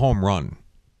 we're in the home run.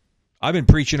 I've been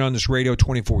preaching on this radio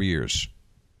 24 years.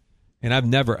 And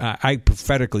I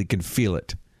prophetically can feel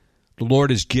it. The Lord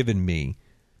has given me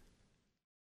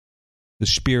the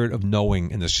spirit of knowing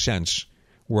in the sense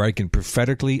where I can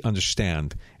prophetically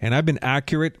understand. And I've been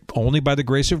accurate only by the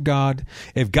grace of God.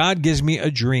 If God gives me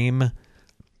a dream,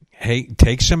 hey,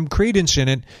 take some credence in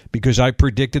it, because I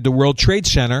predicted the World Trade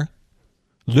Center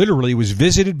literally was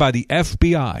visited by the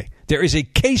FBI. There is a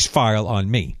case file on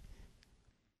me.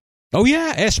 Oh,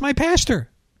 yeah, ask my pastor.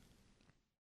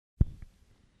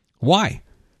 Why?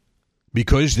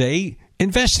 Because they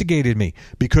investigated me,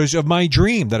 because of my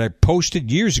dream that I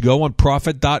posted years ago on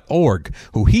prophet.org,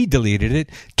 who he deleted it,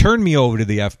 turned me over to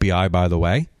the FBI, by the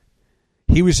way.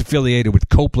 He was affiliated with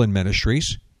Copeland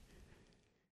Ministries.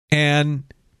 And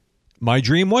my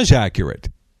dream was accurate.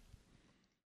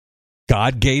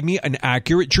 God gave me an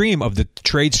accurate dream of the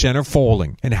Trade Center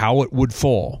falling and how it would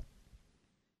fall.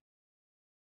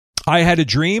 I had a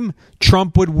dream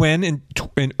Trump would win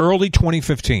in early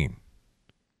 2015.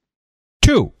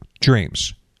 2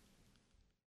 dreams.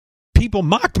 People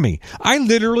mocked me. I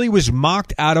literally was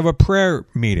mocked out of a prayer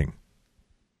meeting.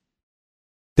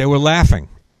 They were laughing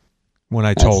when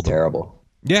I told them. That's terrible.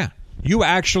 Yeah. You were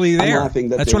actually there.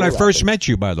 That's when I first met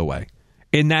you, by the way,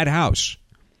 in that house.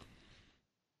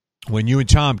 When you and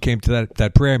Tom came to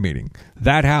that prayer meeting.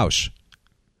 That house.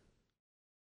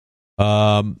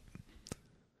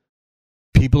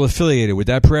 People affiliated with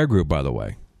that prayer group, by the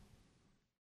way.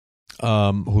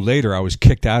 Who later I was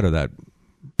kicked out of that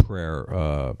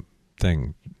prayer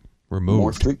thing, removed.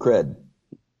 More street cred.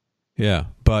 Yeah,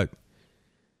 but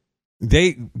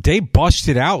they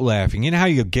busted out laughing. You know how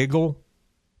you giggle?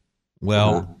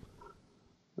 Well,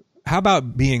 how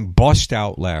about being bust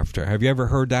out laughter? Have you ever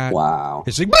heard that? Wow.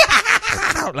 It's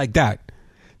like that.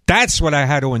 That's what I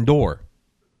had to endure.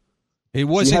 It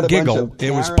wasn't giggle.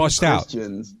 It was bust out.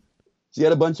 She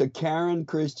had a bunch of Karen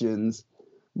Christians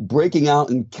breaking out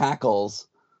in cackles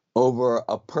over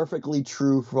a perfectly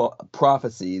true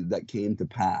prophecy that came to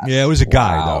pass. Yeah, it was a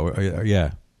guy, though.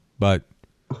 Yeah. But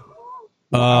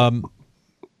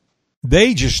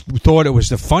they just thought it was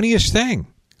the funniest thing.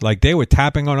 Like they were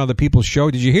tapping on other people's show.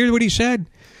 Did you hear what he said?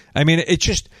 I mean, it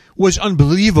just was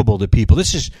unbelievable to people.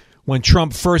 This is when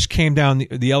Trump first came down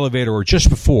the elevator, or just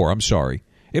before. I'm sorry.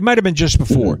 It might have been just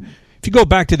before. If you go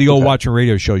back to the old Watchmen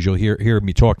radio shows, you'll hear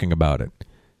me talking about it.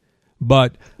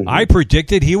 But I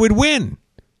predicted he would win.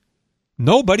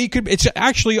 Nobody could. It's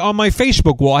actually on my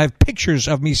Facebook wall. I have pictures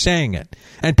of me saying it.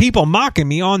 And people mocking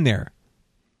me on there.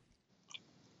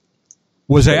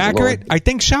 Was I accurate? I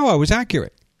think so. I was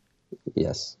accurate.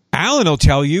 Yes. Alan will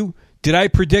tell you, did I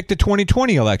predict the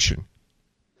 2020 election?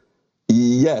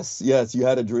 Yes. You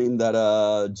had a dream that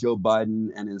Joe Biden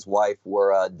and his wife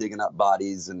were digging up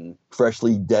bodies and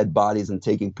freshly dead bodies and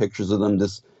taking pictures of them.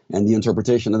 And the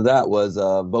interpretation of that was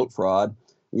vote fraud.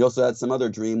 You also had some other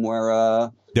dream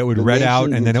where that would read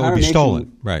out and then it would be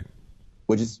stolen. Right.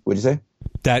 What'd you say?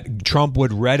 That Trump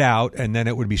would read out and then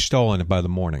it would be stolen by the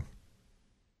morning.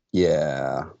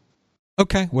 Yeah.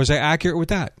 Okay. Was I accurate with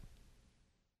that?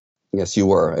 Yes, you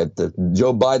were.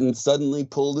 Joe Biden suddenly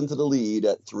pulled into the lead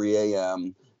at 3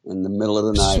 a.m. in the middle of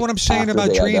the night. This is what I'm saying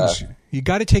about dreams. You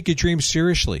got to take your dreams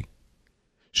seriously.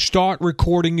 Start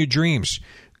recording your dreams.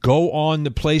 Go on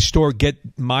the Play Store, get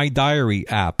My Diary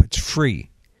app. It's free.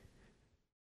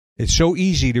 It's so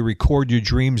easy to record your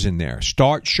dreams in there.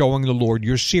 Start showing the Lord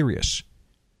you're serious.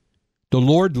 The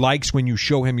Lord likes when you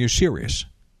show him you're serious.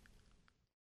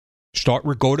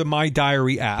 Go to My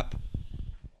Diary app.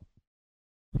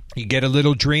 You get a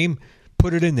little dream,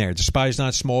 put it in there. Despise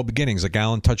not small beginnings, like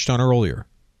Alan touched on earlier.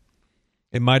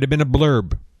 It might have been a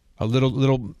blurb, a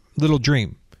little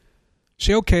dream.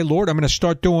 Say, okay, Lord, I'm going to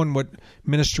start doing what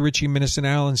Minister Richie, Minister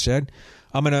Allen said.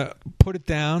 I'm going to put it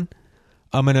down.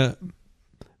 I'm going to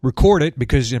record it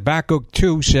because Habakkuk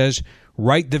 2 says,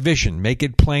 write the vision, make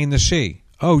it plain to see.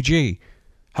 Oh, gee,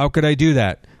 how could I do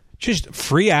that? Just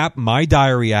free app, My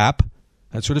Diary app.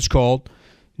 That's what it's called.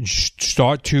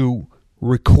 Start to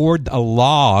record a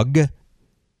log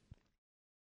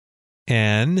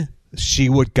and see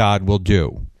what God will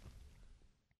do.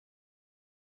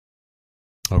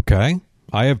 Okay?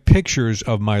 I have pictures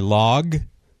of my log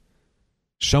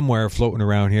somewhere floating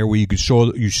around here where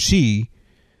you see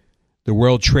the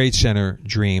World Trade Center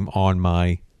dream on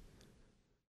my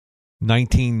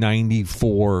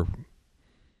 1994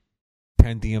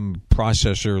 Pentium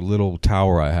processor little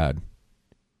tower I had.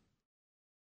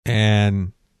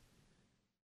 And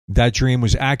that dream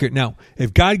was accurate. Now,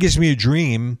 if God gives me a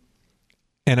dream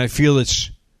and I feel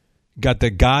it's got the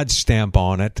God stamp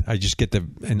on it, I just get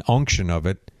an unction of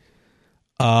it,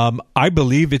 I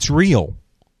believe it's real.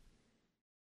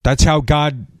 That's how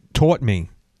God taught me.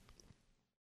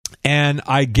 And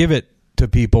I give it to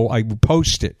people. I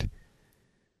post it.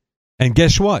 And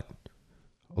guess what?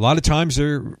 A lot of times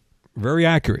they're very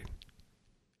accurate.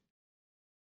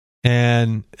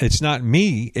 And it's not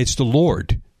me, it's the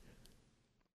Lord.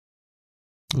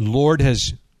 The Lord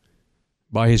has,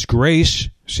 by his grace,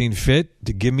 seen fit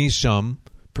to give me some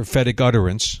prophetic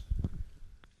utterance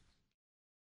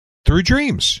through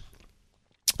dreams.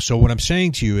 So what I'm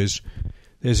saying to you is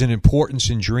there's an importance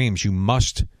in dreams. You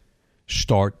must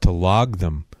start to log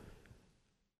them.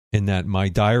 In that My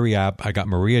Diary app, I got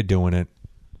Maria doing it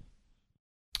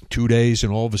 2 days,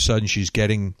 and all of a sudden she's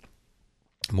getting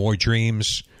more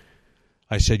dreams.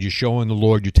 I said, you're showing the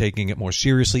Lord you're taking it more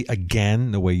seriously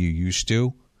again, the way you used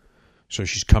to. So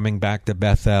she's coming back to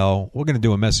Bethel. We're going to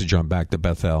do a message on back to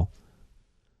Bethel.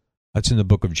 That's in the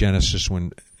book of Genesis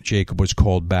when Jacob was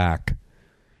called back.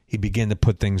 He began to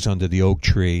put things under the oak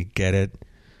tree, get it,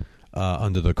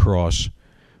 under the cross.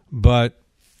 But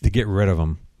to get rid of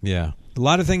them, yeah. A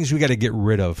lot of things we got to get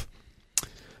rid of.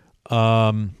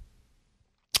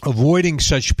 Avoiding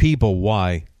such people,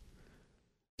 why?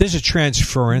 There's a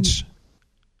transference.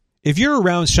 If you're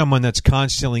around someone that's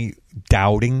constantly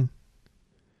doubting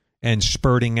and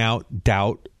spurting out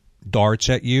doubt darts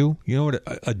at you, you know what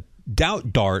a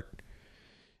doubt dart,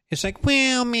 it's like,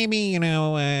 well, maybe,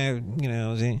 they're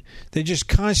just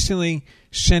constantly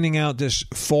sending out this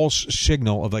false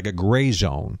signal of like a gray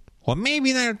zone. Well,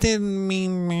 maybe that didn't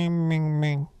mean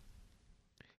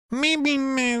maybe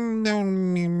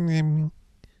don't mean.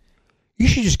 You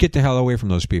should just get the hell away from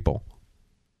those people.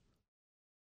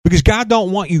 Because God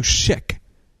don't want you sick.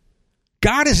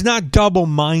 God is not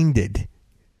double-minded.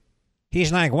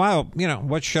 He's like, well,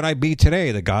 what should I be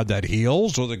today? The God that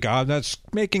heals or the God that's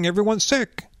making everyone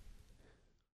sick?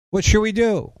 What should we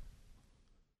do?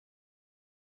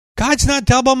 God's not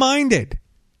double-minded.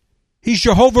 He's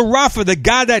Jehovah Rapha, the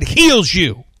God that heals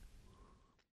you.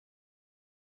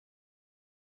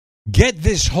 Get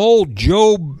this whole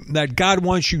Job that God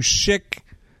wants you sick,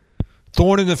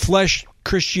 thorn in the flesh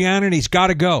Christianity's got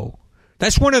to go.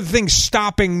 That's one of the things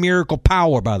stopping miracle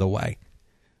power, by the way.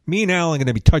 Me and Alan are going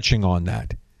to be touching on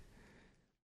that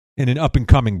in an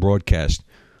up-and-coming broadcast.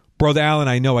 Brother Alan,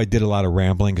 I know I did a lot of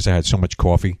rambling because I had so much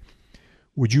coffee.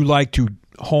 Would you like to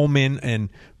home in and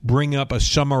bring up a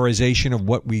summarization of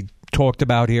what we talked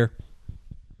about here?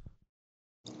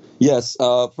 Yes.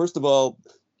 First of all,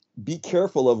 be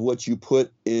careful of what you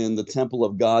put in the temple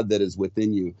of God that is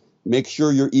within you. Make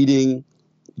sure you're eating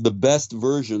the best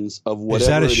versions of whatever. Is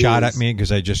that a shot at me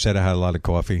because I just said I had a lot of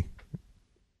coffee?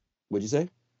 What'd you say?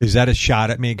 Is that a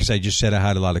shot at me because I just said I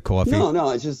had a lot of coffee? No.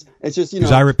 It's just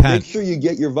I repent. Make sure you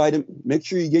get your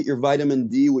vitamin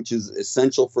D, which is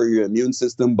essential for your immune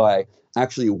system, by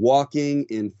actually walking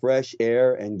in fresh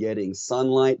air and getting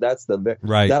sunlight. That's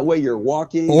right. That way you're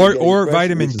walking. Or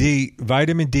vitamin D.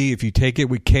 Vitamin D, if you take it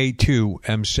with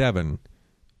K2M7,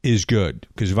 is good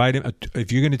because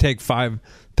if you're going to take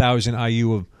 5,000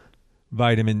 IU of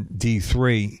vitamin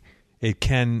D3, it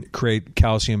can create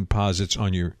calcium deposits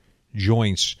on your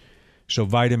joints So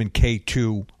vitamin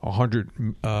K2,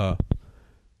 100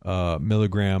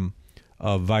 milligram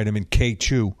of vitamin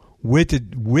K2 with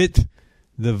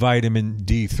the vitamin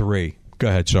D3. Go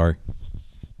ahead, sorry.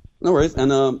 No worries. And,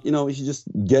 you should just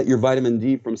get your vitamin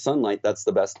D from sunlight. That's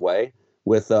the best way.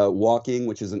 With walking,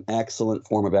 which is an excellent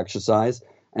form of exercise.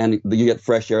 And you get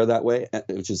fresh air that way,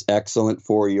 which is excellent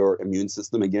for your immune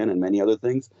system, again, and many other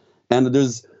things. And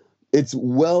it's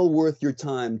well worth your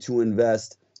time to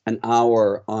invest an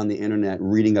hour on the internet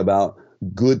reading about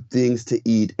good things to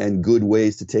eat and good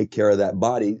ways to take care of that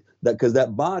body. Because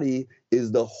that body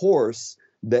is the horse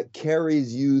that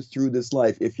carries you through this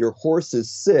life. If your horse is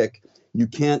sick, you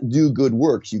can't do good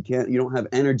works. You don't have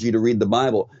energy to read the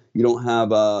Bible. You don't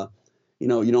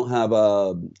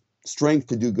have strength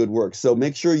to do good work. So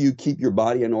make sure you keep your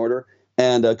body in order.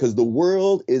 And because the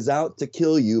world is out to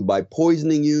kill you by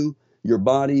poisoning you, your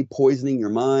body, poisoning your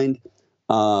mind.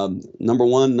 Number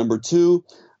one. Number two,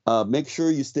 make sure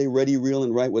you stay ready, real,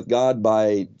 and right with God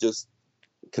by just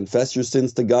confess your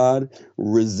sins to God,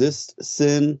 resist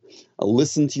sin,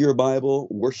 listen to your Bible,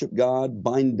 worship God,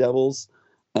 bind devils,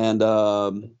 and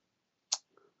don't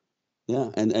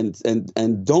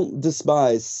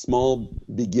despise small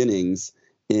beginnings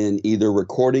in either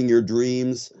recording your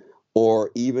dreams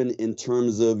or even in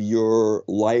terms of your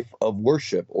life of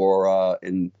worship or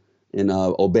in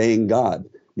obeying God.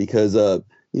 Because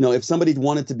if somebody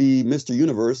wanted to be Mr.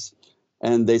 Universe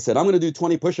and they said, I'm going to do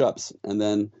 20 push-ups, and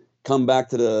then come back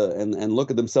to and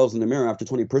look at themselves in the mirror after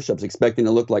 20 push-ups expecting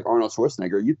to look like Arnold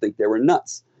Schwarzenegger, you'd think they were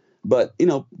nuts. But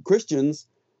Christians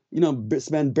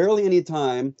spend barely any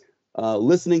time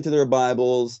listening to their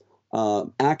Bibles,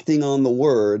 acting on the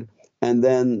Word, and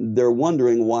then they're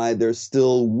wondering why they're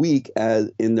still weak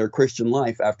in their Christian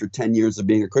life after 10 years of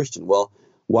being a Christian. Well,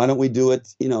 why don't we do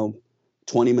it,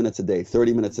 20 minutes a day,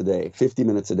 30 minutes a day, 50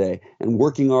 minutes a day, and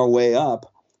working our way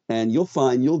up, and you'll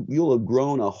find you'll have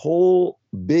grown a whole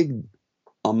big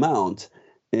amount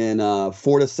in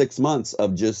 4 to 6 months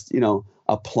of just,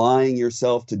 applying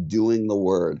yourself to doing the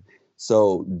Word.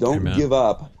 So don't Amen. give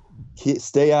up.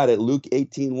 Stay at it. Luke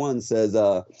 18:1 says,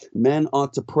 men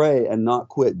ought to pray and not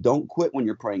quit. Don't quit when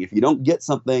you're praying. If you don't get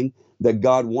something that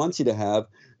God wants you to have,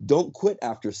 don't quit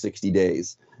after 60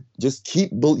 days. Just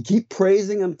keep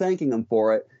praising and thanking Him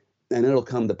for it, and it'll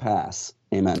come to pass.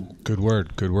 Amen. Good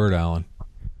word, Alan.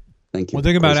 Thank you. One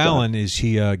thing about Praise Alan God. is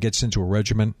he gets into a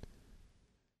regimen,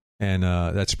 and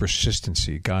that's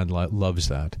persistency. God loves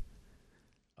that.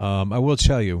 I will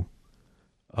tell you,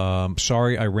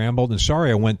 sorry I rambled, and sorry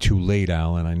I went too late,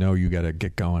 Alan. I know you got to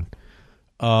get going.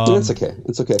 It's okay.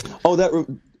 It's okay. Oh,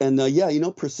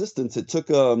 persistence. It took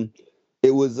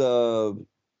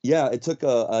it took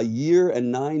a year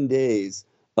and 9 days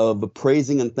of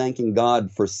praising and thanking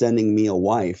God for sending me a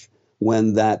wife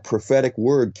when that prophetic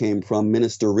word came from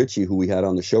Minister Richie, who we had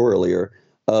on the show earlier,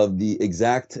 of the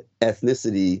exact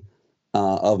ethnicity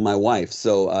of my wife.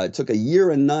 So it took a year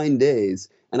and 9 days,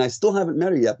 and I still haven't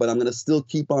met her yet, but I'm going to still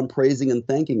keep on praising and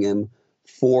thanking Him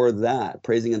for that,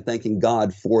 praising and thanking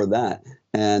God for that,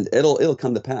 and it'll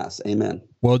come to pass. Amen.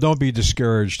 Well, don't be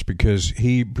discouraged, because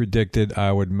he predicted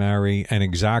I would marry and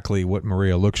exactly what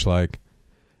Maria looks like,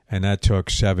 and that took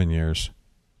 7 years.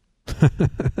 But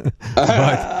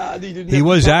he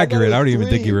was accurate. I don't even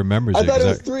think he remembers it. I thought it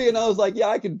was 3, and I was like,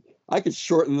 I could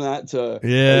shorten that to a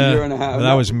year and a half.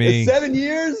 That was me. It's 7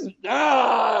 years?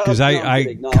 Because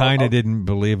I kind of didn't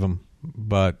believe him.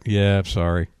 But, yeah,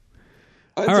 sorry.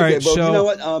 All right, but so... you know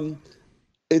what?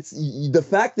 It's the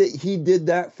fact that he did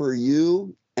that for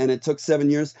you, and it took 7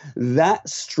 years, that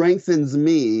strengthens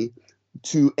me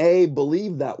to A,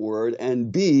 believe that word,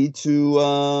 and B,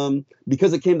 to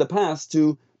because it came to pass,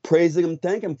 to praise Him,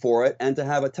 thank Him for it, and to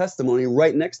have a testimony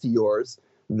right next to yours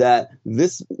that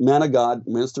this man of God,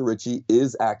 Minister Richie,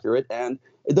 is accurate, and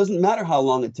it doesn't matter how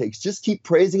long it takes. Just keep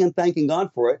praising and thanking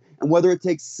God for it, and whether it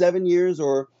takes 7 years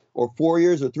or 4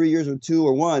 years or 3 years or 2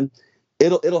 or 1,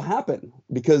 it'll happen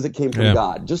because it came from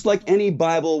God. Just like any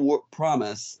Bible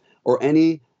promise or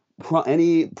any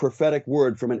prophetic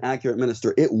word from an accurate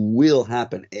minister, it will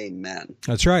happen. Amen.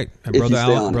 That's right. And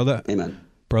Amen.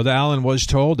 Brother Allen was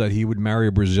told that he would marry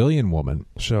a Brazilian woman.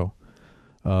 So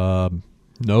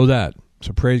know that.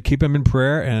 So keep him in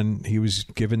prayer, and he was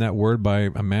given that word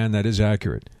by a man that is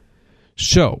accurate.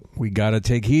 So we got to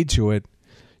take heed to it.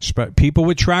 People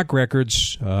with track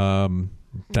records,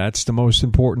 that's the most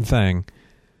important thing.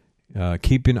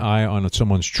 Keep an eye on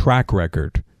someone's track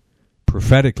record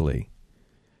prophetically.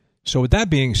 So with that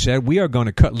being said, we are going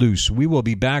to cut loose. We will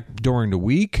be back during the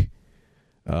week.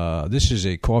 This is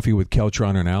a Coffee with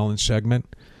KeLTroN and Allen segment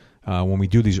when we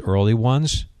do these early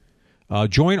ones.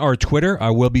 Join our Twitter. I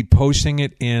will be posting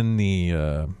it in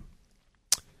the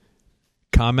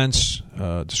comments,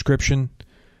 description.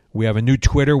 We have a new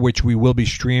Twitter, which we will be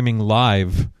streaming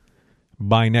live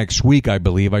by next week, I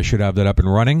believe. I should have that up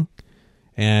and running.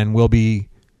 And we'll be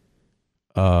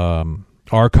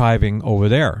archiving over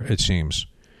there, it seems.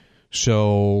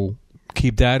 So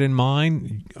keep that in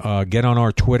mind. Get on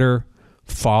our Twitter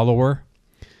follower.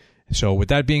 So with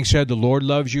that being said, the Lord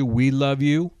loves you. We love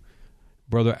you.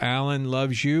 Brother Alan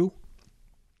loves you.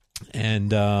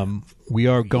 And we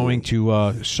are going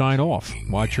to sign off.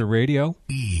 Watch your radio.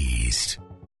 East.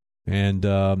 And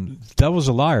devil's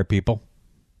a liar, people.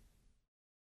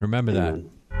 Remember that.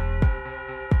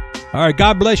 All right.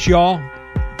 God bless y'all.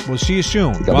 We'll see you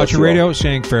soon. Watch your radio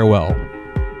saying farewell.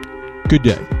 Good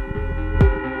day.